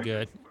was pretty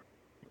good.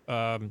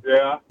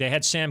 Yeah. They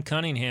had Sam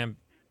Cunningham.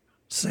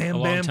 Sam a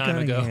long Bam time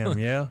ago. Cunningham,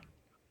 yeah.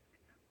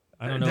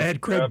 I don't know. They had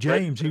Craig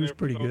James. He Brady was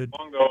pretty so good.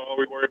 long, though, all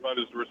we worry about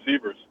is the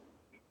receivers.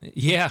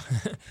 Yeah,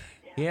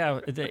 yeah.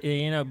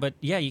 You know, but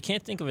yeah, you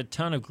can't think of a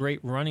ton of great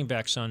running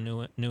backs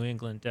on New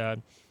England,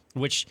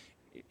 which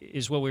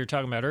is what we were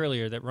talking about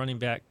earlier. That running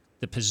back,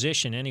 the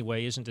position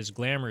anyway, isn't as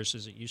glamorous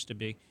as it used to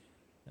be.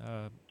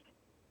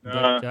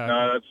 No,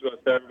 that's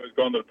everybody's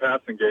going to the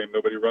passing game.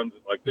 Nobody runs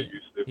it like they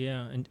used to.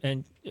 Yeah, and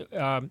then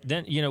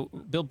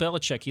Bill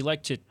Belichick, he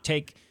liked to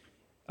take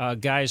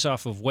guys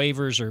off of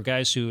waivers or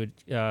guys who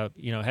had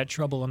had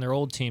trouble on their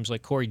old teams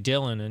like Corey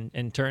Dillon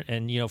and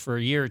for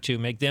a year or two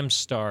make them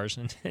stars,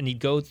 and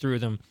he'd go through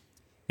them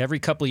every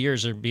couple of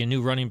years. There'd be a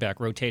new running back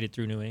rotated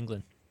through New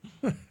England.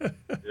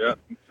 Yeah,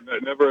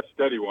 never a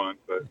steady one,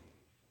 but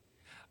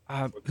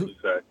what can you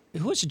say?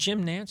 Who was it?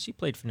 Jim Nance? He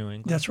played for New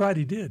England. That's right,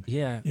 he did.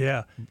 Yeah.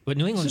 Yeah. But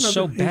New England was He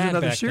so was bad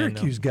another back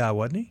Syracuse then, though. guy,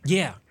 wasn't he?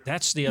 Yeah,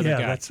 that's the other guy.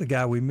 Yeah, that's the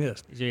guy we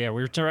missed. Yeah,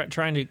 we were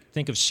trying to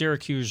think of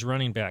Syracuse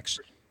running backs.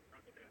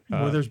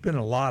 Well, there's been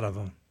a lot of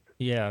them.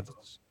 Yeah.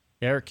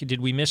 Eric,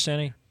 did we miss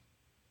any?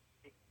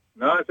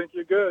 No, I think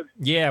you're good.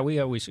 Yeah, we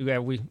have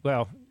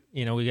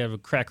a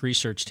crack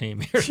research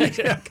team here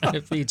that kind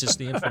of feeds us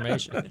the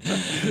information.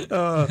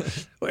 Well,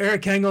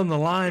 Eric, hang on the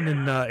line,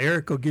 and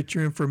Eric will get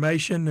your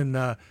information,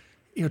 and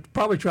he'll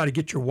probably try to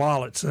get your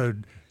wallet. So,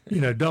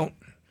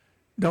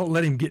 don't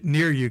let him get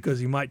near you because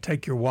he might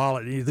take your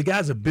wallet. The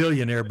guy's a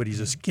billionaire, but he's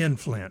a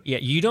skinflint. Yeah,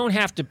 you don't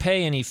have to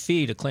pay any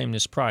fee to claim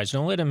this prize.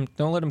 Don't let him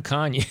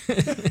con you.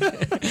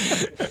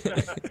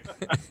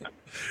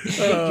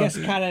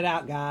 Just cut it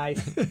out,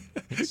 guys.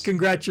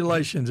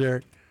 Congratulations,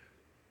 Eric.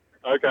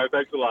 Okay,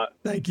 thanks a lot.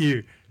 Thank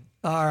you.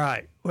 All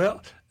right.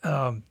 Well,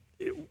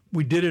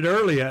 we did it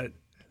early. I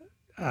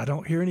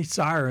don't hear any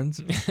sirens.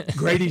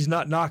 Grady's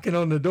not knocking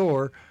on the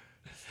door.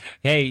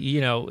 Hey,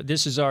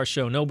 this is our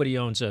show. Nobody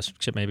owns us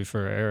except maybe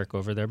for Eric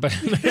over there. But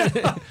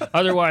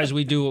otherwise,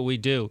 we do what we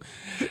do.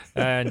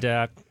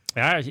 And,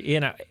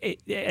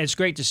 it's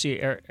great to see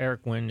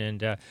Eric win.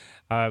 And,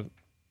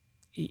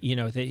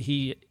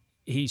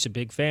 he's a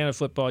big fan of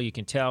football, you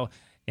can tell.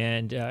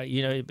 And,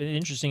 the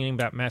interesting thing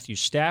about Matthew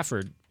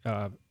Stafford,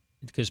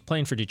 because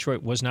playing for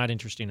Detroit was not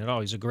interesting at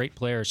all. He's a great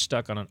player,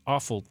 stuck on an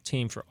awful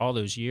team for all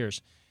those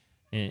years.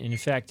 And in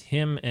fact,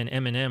 him and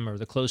Eminem are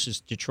the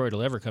closest Detroit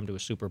will ever come to a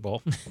Super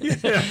Bowl.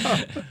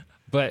 Yeah.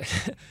 But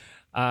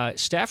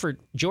Stafford,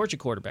 Georgia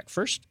quarterback,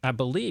 first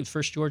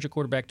Georgia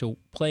quarterback to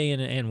play in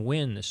and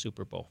win the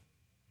Super Bowl.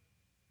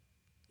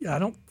 Yeah, I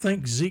don't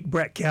think Zeke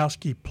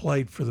Bratkowski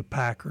played for the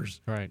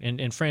Packers. Right,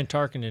 and Fran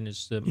Tarkenton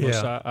is the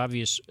most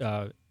obvious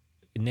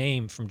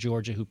name from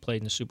Georgia who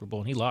played in the Super Bowl,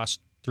 and he lost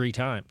three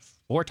times.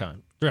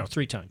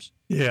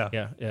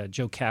 Yeah.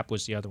 Joe Kapp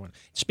was the other one.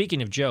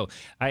 Speaking of Joe,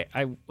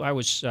 I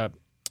was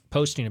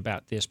posting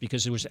about this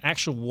because there was an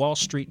actual Wall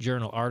Street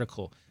Journal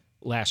article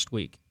last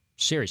week.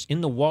 Serious. In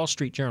the Wall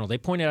Street Journal, they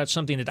pointed out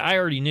something that I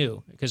already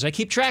knew because I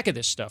keep track of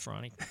this stuff,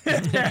 Ronnie.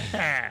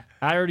 I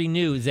already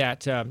knew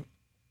that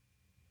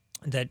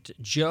that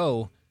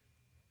Joe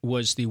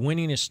was the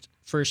winningest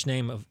first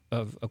name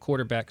of a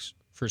quarterback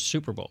for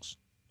Super Bowls.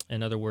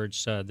 In other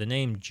words, the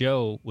name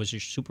Joe was your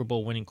Super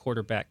Bowl winning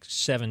quarterback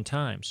 7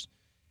 times,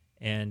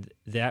 and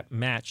that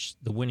matched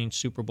the winning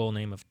Super Bowl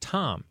name of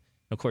Tom.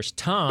 Of course,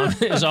 Tom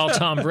is all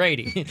Tom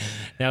Brady.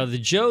 Now, the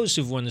Joes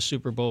who've won the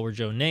Super Bowl were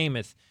Joe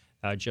Namath,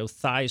 Joe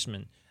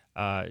Theismann,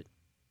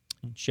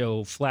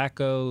 Joe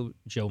Flacco,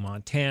 Joe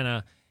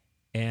Montana,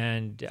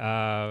 and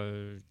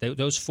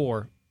those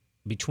 4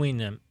 between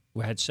them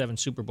had 7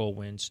 Super Bowl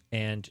wins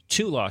and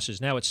 2 losses.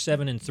 Now it's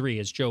 7-3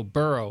 as Joe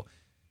Burrow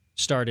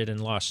started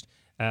and lost.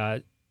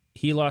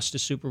 He lost a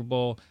Super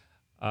Bowl.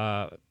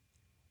 Joe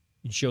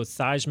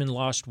Theismann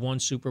lost 1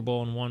 Super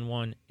Bowl and won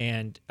 1,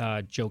 and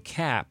Joe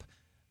Kapp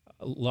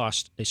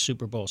lost a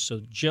Super Bowl.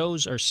 So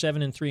Joes are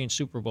 7-3 in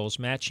Super Bowls,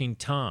 matching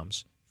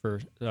Tom's for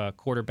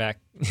quarterback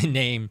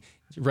name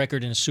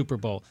record in a Super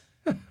Bowl.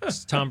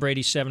 It's Tom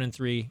Brady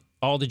 7-3.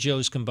 All the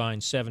Joes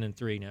combined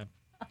 7-3 now.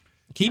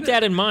 Keep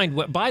that in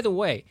mind. By the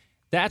way,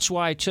 that's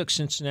why I took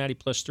Cincinnati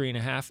plus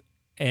 3.5.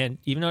 And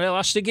even though they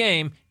lost the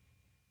game,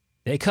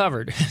 they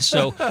covered.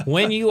 So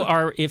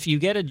if you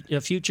get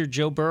a future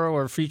Joe Burrow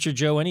or future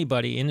Joe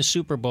anybody in the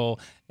Super Bowl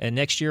and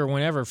next year or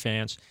whenever,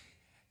 fans,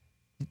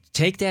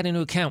 take that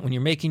into account when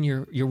you're making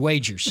your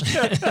wagers.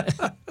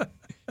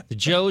 The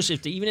Joes,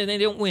 even if they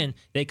don't win,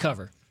 they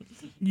cover.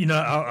 You know,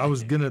 I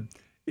was going to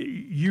 –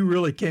 you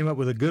really came up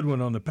with a good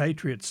one on the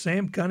Patriots.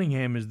 Sam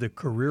Cunningham is the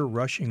career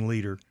rushing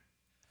leader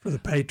for the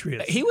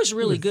Patriots. He was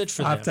really good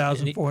for them.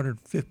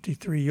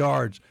 5,453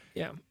 yards.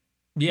 Yeah.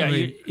 Yeah, I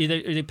mean,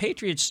 the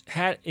Patriots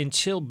had,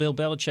 until Bill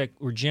Belichick,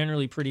 were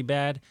generally pretty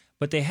bad,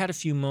 but they had a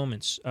few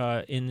moments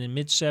in the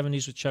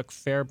mid-'70s with Chuck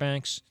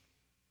Fairbanks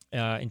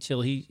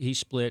until he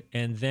split,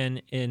 and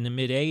then in the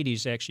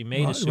mid-'80s actually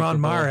made a Super Bowl. Ron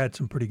Meyer had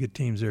some pretty good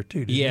teams there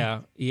too,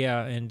 didn't he?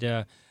 Yeah, and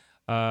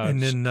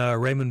then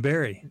Raymond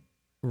Berry.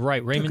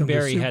 Right, Raymond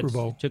Berry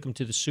took him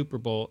to the Super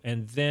Bowl,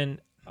 and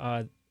then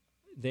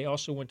they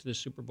also went to the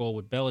Super Bowl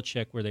with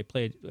Belichick, where they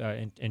played,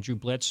 and Drew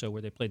Bledsoe,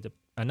 where they played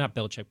not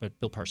Belichick, but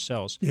Bill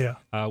Parcells,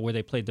 where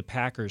they played the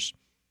Packers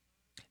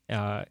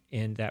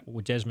in that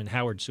Desmond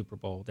Howard Super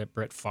Bowl. That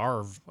Brett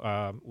Favre,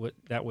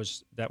 that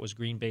was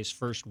Green Bay's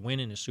first win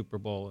in a Super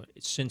Bowl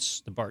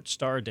since the Bart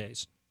Starr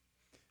days.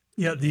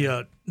 Yeah, the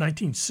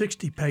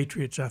 1960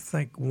 Patriots, I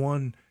think,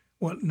 won.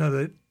 Well,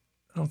 no,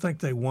 I don't think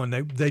they won.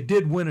 They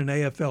did win an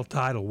AFL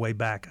title way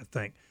back, I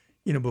think,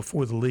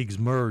 before the leagues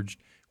merged,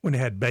 when they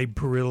had Babe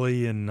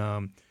Parilli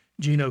and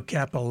Gino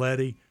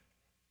Cappelletti,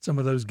 some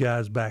of those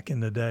guys back in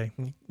the day.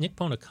 Nick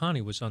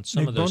Bonacani was on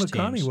some of those teams.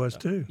 Nick Bonacani was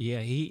too.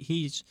 Yeah,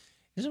 it's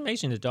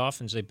amazing, the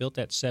Dolphins, they built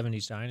that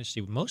 70s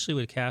dynasty mostly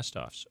with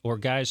cast-offs or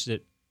guys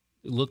that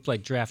looked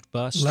like draft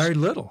busts. Larry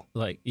Little.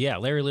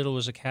 Larry Little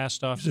was a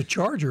cast-off. He was a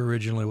Charger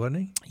originally, wasn't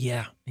he?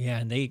 Yeah,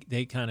 and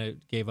they kind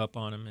of gave up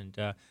on him, and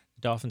the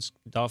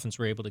Dolphins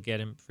were able to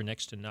get him for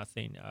next to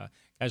nothing.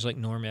 Guys like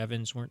Norm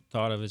Evans weren't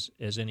thought of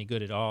as any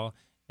good at all.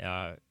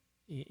 They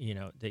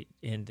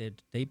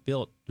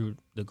built through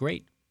the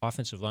great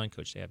offensive line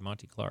coach they had,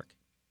 Monty Clark.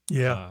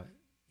 Yeah.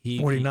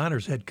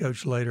 49ers head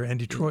coach later, and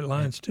Detroit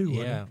Lions too.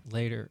 Yeah,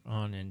 later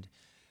on, and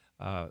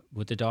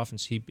with the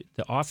Dolphins, the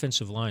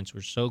offensive lines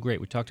were so great.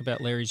 We talked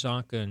about Larry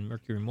Zonka and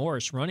Mercury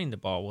Morris running the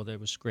ball. Well, there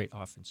was a great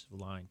offensive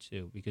line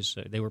too, because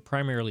they were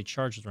primarily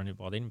charged with running the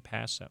ball. They didn't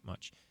pass that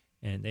much,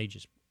 and they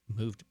just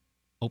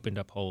opened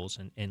up holes.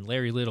 And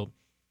Larry Little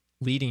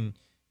leading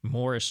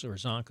Morris or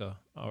Zonka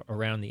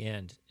around the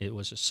end, it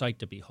was a sight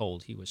to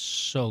behold. He was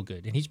so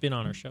good, and he's been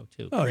on our show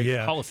too. Oh,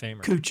 yeah, Hall of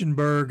Famer.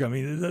 Kuchenberg. I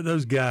mean,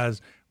 those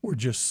guys were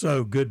just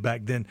so good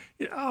back then.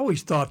 I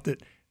always thought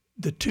that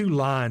the two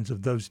lines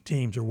of those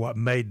teams are what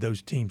made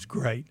those teams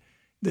great.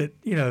 That,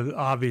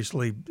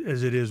 obviously,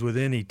 as it is with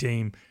any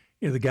team,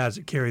 the guys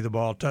that carry the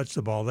ball, touch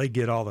the ball, they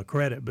get all the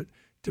credit. But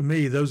to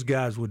me, those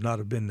guys would not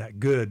have been that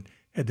good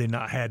had they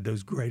not had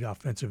those great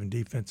offensive and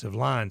defensive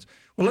lines.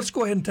 Well, let's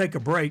go ahead and take a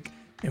break.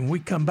 And when we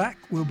come back,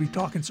 we'll be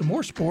talking some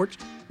more sports.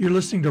 You're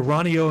listening to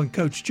Ronnie O and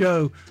Coach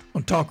Joe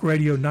on Talk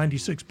Radio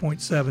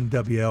 96.7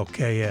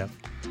 WLKF.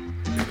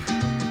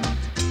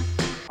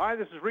 Hi,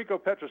 this is Rico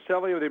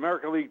Petrocelli of the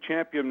American League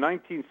champion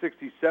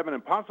 1967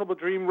 Impossible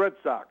Dream Red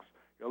Sox.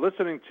 You're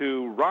listening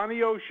to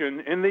Ronnie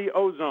Ocean in the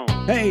Ozone.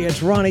 Hey,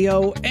 it's Ronnie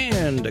O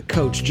and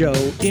Coach Joe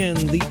in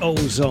the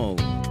Ozone.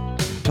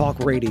 Talk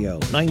Radio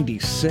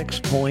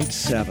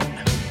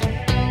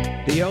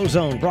 96.7. The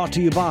Ozone brought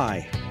to you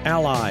by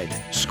Allied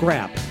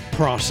Scrap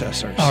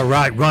Processors. All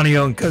right, Ronnie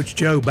O and Coach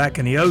Joe back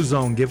in the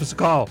Ozone. Give us a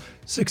call,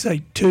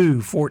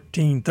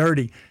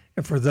 682-1430.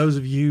 And for those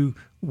of you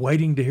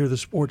waiting to hear the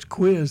sports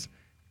quiz,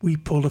 we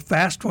pulled a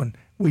fast one.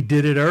 We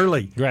did it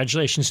early.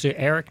 Congratulations to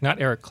Eric,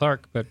 not Eric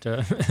Clark, but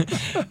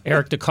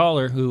Eric the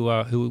caller,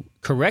 who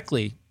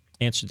correctly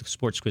answered the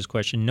sports quiz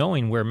question,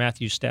 knowing where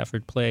Matthew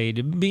Stafford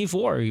played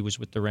before he was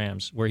with the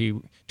Rams, where he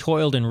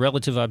toiled in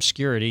relative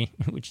obscurity,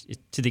 which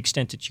to the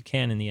extent that you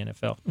can in the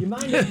NFL. You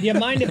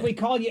mind if we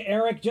call you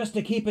Eric just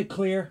to keep it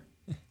clear?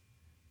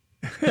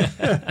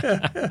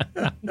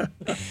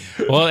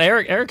 Well,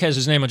 Eric has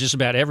his name on just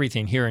about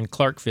everything here in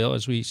Clarkville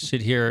as we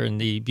sit here in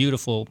the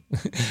beautiful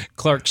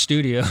Clark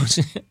Studios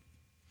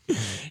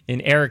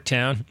in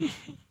Erictown.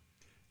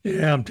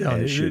 Yeah, I'm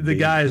telling you, the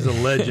guy is a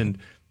legend.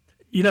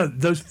 You know,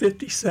 those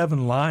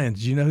 57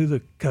 Lions, you know who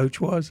the coach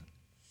was?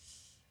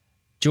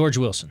 George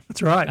Wilson.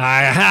 That's right.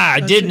 I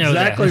did know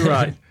exactly that.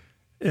 Right.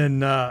 And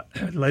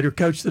later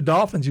coached the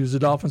Dolphins. He was the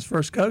Dolphins'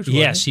 first coach, wasn't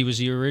Yes, he was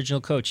the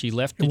original coach. He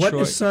left Detroit. Wasn't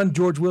his son,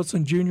 George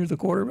Wilson Jr., the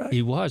quarterback?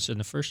 He was in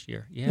the first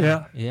year.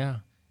 Yeah.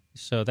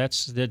 So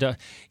that's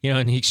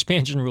and the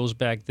expansion rules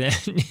back then,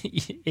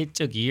 it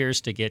took years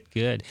to get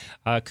good.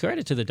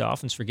 Credit to the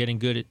Dolphins for getting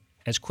good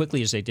as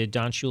quickly as they did.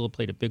 Don Shula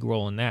played a big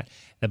role in that.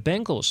 The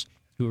Bengals,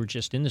 who were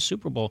just in the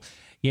Super Bowl,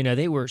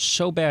 they were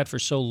so bad for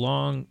so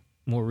long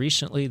more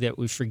recently that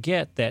we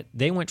forget that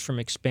they went from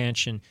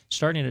expansion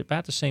starting at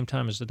about the same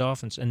time as the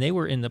Dolphins, and they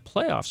were in the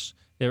playoffs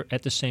there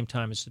at the same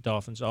time as the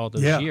Dolphins all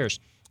those years.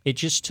 It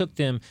just took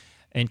them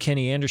and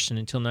Kenny Anderson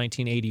until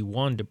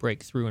 1981 to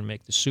break through and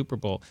make the Super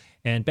Bowl.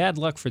 And bad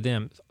luck for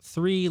them.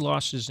 3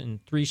 losses in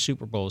 3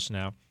 Super Bowls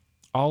now,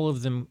 all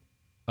of them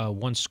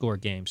one-score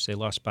games. They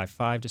lost by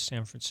 5 to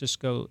San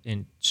Francisco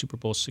in Super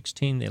Bowl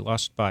 16. They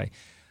lost by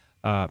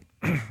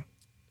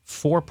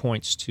 4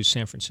 points to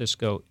San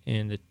Francisco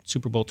in the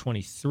Super Bowl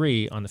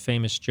 23 on the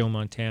famous Joe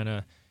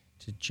Montana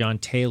to John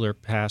Taylor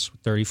pass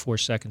with 34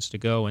 seconds to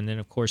go. And then,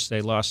 of course,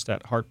 they lost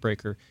that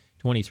heartbreaker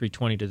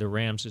 23-20 to the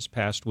Rams this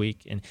past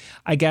week. And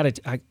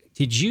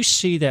did you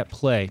see that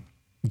play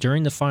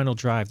during the final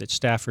drive that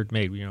Stafford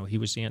made? He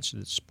was the answer to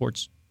the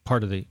sports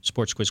part of the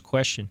sports quiz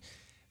question.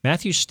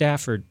 Matthew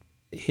Stafford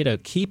hit a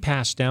key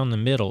pass down the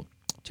middle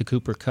to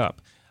Cooper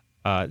Kupp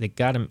that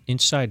got him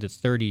inside the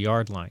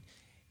 30-yard line.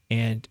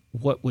 And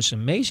what was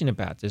amazing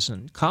about this,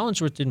 and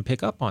Collinsworth didn't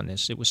pick up on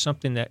this, it was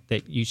something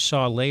that you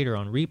saw later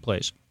on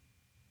replays.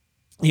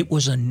 It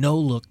was a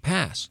no-look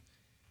pass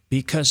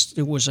because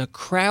there was a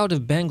crowd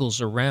of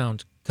Bengals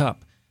around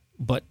Kupp,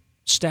 but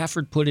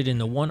Stafford put it in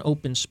the one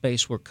open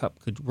space where Kupp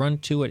could run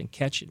to it and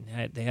catch it.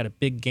 And they had a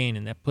big gain,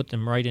 and that put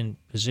them right in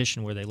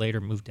position where they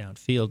later moved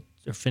downfield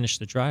or finished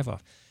the drive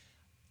off.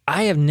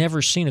 I have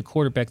never seen a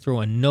quarterback throw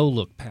a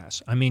no-look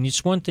pass. I mean,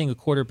 it's one thing a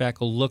quarterback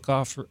will look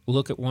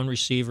at one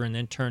receiver and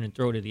then turn and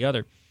throw to the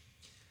other.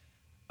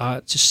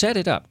 To set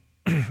it up,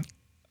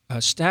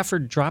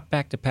 Stafford dropped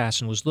back to pass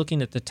and was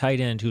looking at the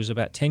tight end who was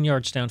about 10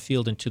 yards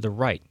downfield and to the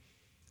right.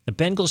 The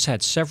Bengals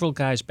had several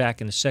guys back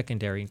in the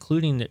secondary,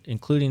 including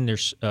their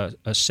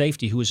a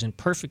safety who was in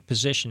perfect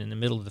position in the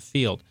middle of the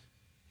field.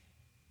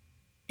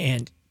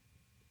 And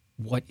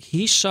what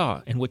he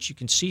saw and what you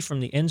can see from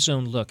the end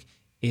zone look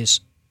is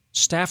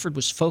Stafford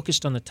was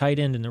focused on the tight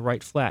end in the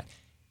right flat,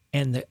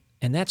 and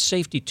that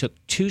safety took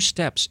 2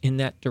 steps in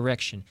that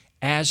direction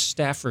as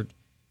Stafford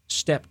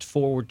stepped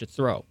forward to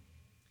throw.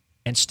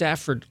 And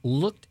Stafford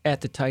looked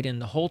at the tight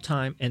end the whole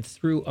time and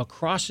threw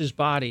across his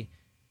body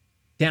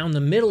down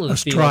the middle of the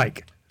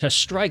field to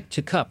strike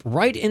to Kupp,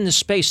 right in the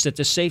space that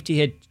the safety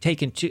had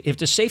taken to. If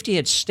the safety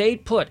had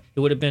stayed put, it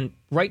would have been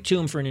right to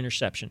him for an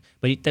interception.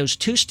 But those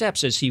 2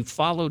 steps as he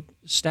followed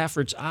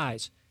Stafford's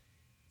eyes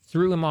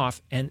threw him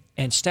off, and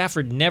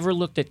Stafford never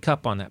looked at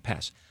Kupp on that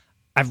pass.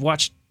 I've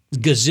watched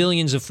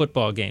gazillions of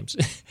football games.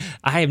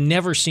 I have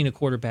never seen a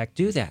quarterback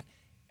do that.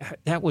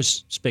 That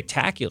was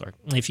spectacular.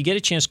 If you get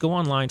a chance, go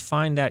online,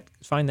 find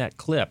that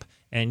clip,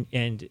 and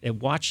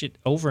watch it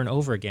over and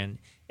over again.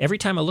 Every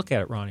time I look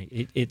at it,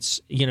 Ronnie, it's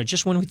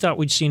just when we thought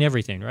we'd seen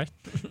everything, right?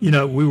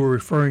 We were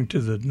referring to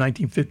the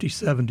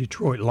 1957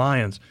 Detroit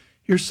Lions.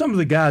 Here's some of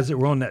the guys that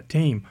were on that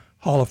team.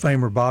 Hall of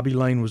Famer Bobby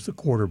Lane was the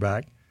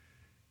quarterback.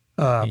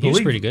 He was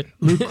pretty good.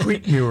 Luke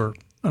Creekmuir,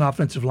 an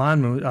offensive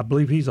lineman, I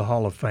believe he's a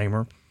Hall of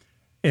Famer.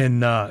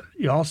 And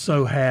you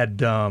also had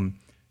John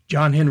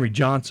Henry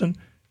Johnson,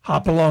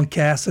 Hopalong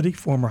Cassidy,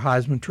 former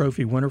Heisman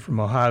Trophy winner from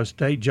Ohio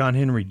State, John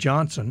Henry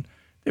Johnson,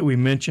 that we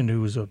mentioned,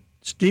 who was a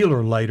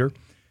Steeler later.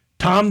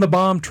 Tom the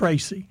Bomb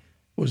Tracy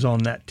was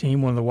on that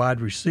team, one of the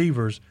wide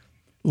receivers.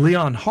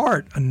 Leon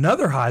Hart,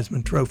 another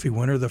Heisman Trophy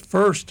winner, the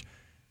first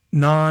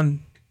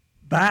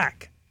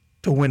non-back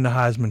to win the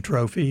Heisman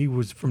Trophy. He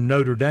was from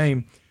Notre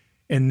Dame.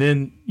 And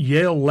then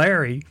Yale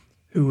Larry,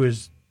 who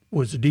was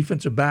a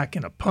defensive back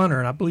and a punter,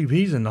 and I believe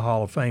he's in the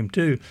Hall of Fame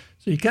too.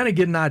 So you kind of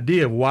get an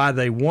idea of why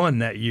they won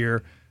that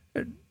year.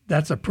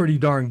 that's a pretty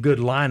darn good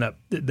lineup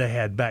that they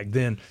had back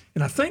then.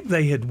 And I think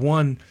they had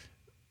won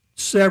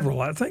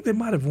several. I think they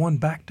might have won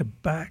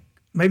back-to-back.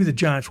 Maybe the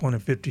Giants won in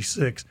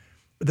 56,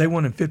 but they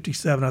won in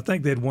 57. I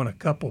think they'd won a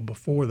couple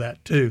before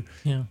that too,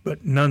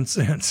 but none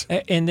since.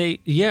 And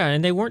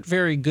they weren't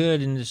very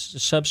good in the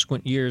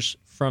subsequent years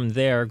from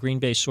there. Green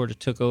Bay sort of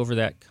took over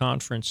that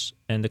conference,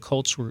 and the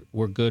Colts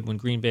were good when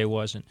Green Bay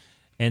wasn't.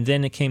 And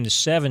then it came the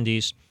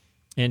 70s,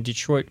 and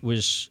Detroit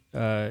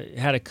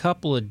had a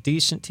couple of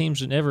decent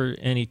teams, but never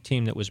any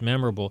team that was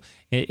memorable.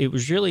 It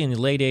was really in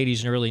the late 80s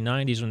and early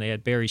 90s when they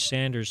had Barry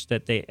Sanders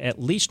that they at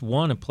least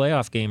won a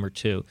playoff game or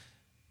two.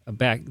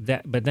 But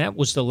that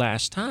was the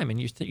last time. And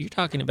you're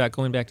talking about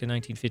going back to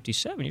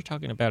 1957. You're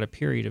talking about a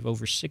period of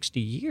over 60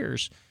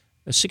 years,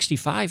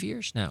 65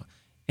 years now.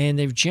 And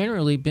they've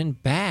generally been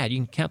bad. You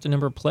can count the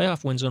number of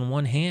playoff wins on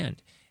one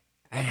hand.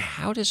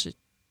 How does a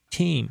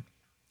team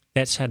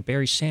that's had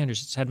Barry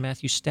Sanders, that's had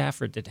Matthew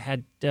Stafford, that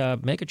had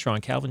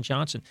Megatron, Calvin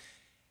Johnson,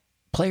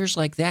 players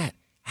like that,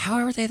 how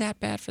are they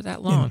that bad for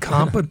that long?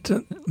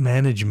 Incompetent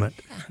management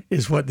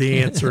is what the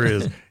answer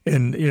is.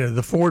 And,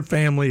 the Ford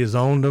family has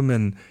owned them,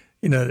 and,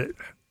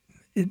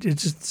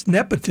 it's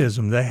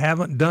nepotism. They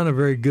haven't done a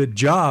very good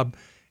job,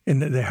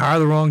 and they hire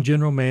the wrong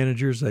general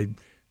managers. They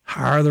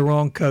hire the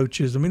wrong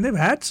coaches. I mean, they've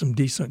had some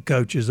decent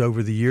coaches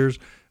over the years,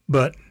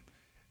 but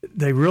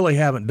they really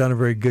haven't done a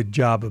very good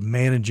job of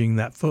managing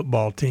that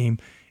football team.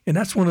 And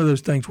that's one of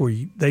those things where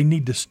they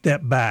need to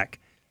step back.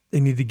 They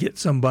need to get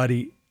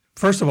somebody.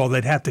 First of all,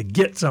 they'd have to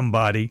get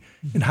somebody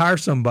and hire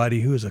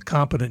somebody who is a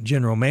competent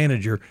general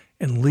manager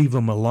and leave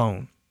them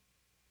alone.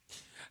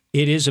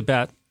 It is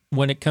about,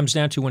 when it comes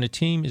down to when a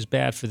team is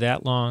bad for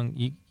that long,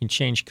 you can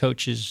change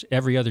coaches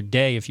every other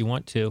day if you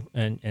want to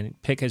and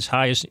pick as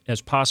high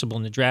as possible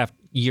in the draft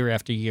year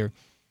after year.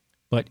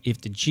 But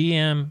if the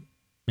GM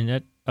and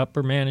that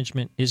upper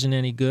management isn't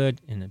any good,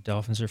 and the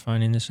Dolphins are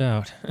finding this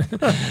out,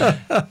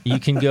 you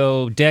can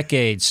go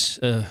decades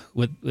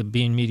with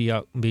being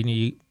mediocre,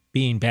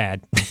 being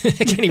bad. I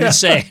can't even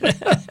say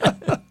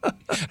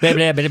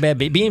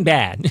it. Being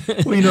bad.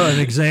 Well, an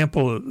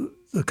example of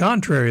the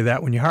contrary of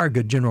that, when you hire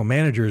good general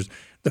managers,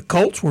 the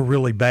Colts were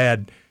really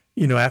bad,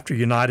 after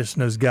Unitas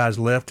and those guys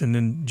left, and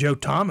then Joe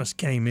Thomas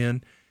came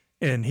in,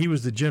 and he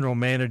was the general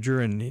manager,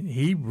 and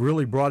he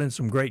really brought in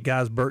some great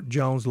guys, Burt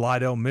Jones,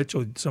 Lydell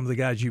Mitchell, some of the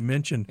guys you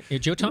mentioned. Yeah,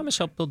 Joe Thomas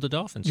helped build the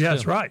Dolphins, yeah, too,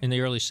 that's right, in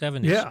the early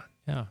 70s.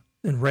 Yeah.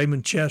 And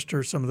Raymond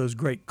Chester, some of those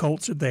great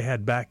Colts that they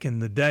had back in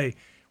the day.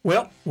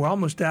 Well, we're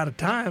almost out of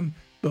time,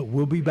 but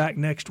we'll be back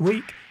next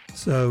week,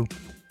 so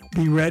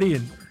be ready,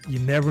 and you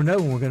never know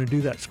when we're going to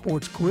do that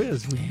sports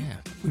quiz.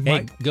 We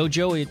might. Go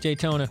Joey at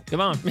Daytona.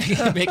 Come on,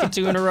 make it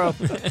 2 in a row.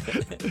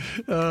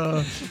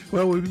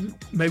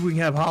 Maybe we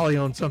can have Holly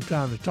on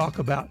sometime to talk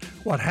about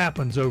what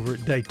happens over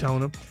at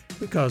Daytona,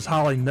 because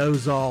Holly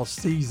knows all,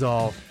 sees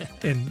all,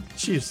 and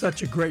she is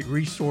such a great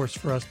resource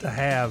for us to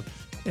have,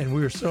 and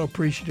we are so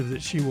appreciative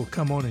that she will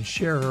come on and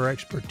share her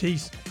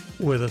expertise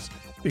with us,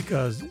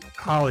 because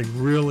Holly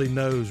really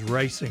knows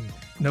racing.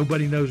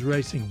 Nobody knows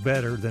racing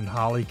better than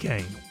Holly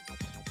Kane.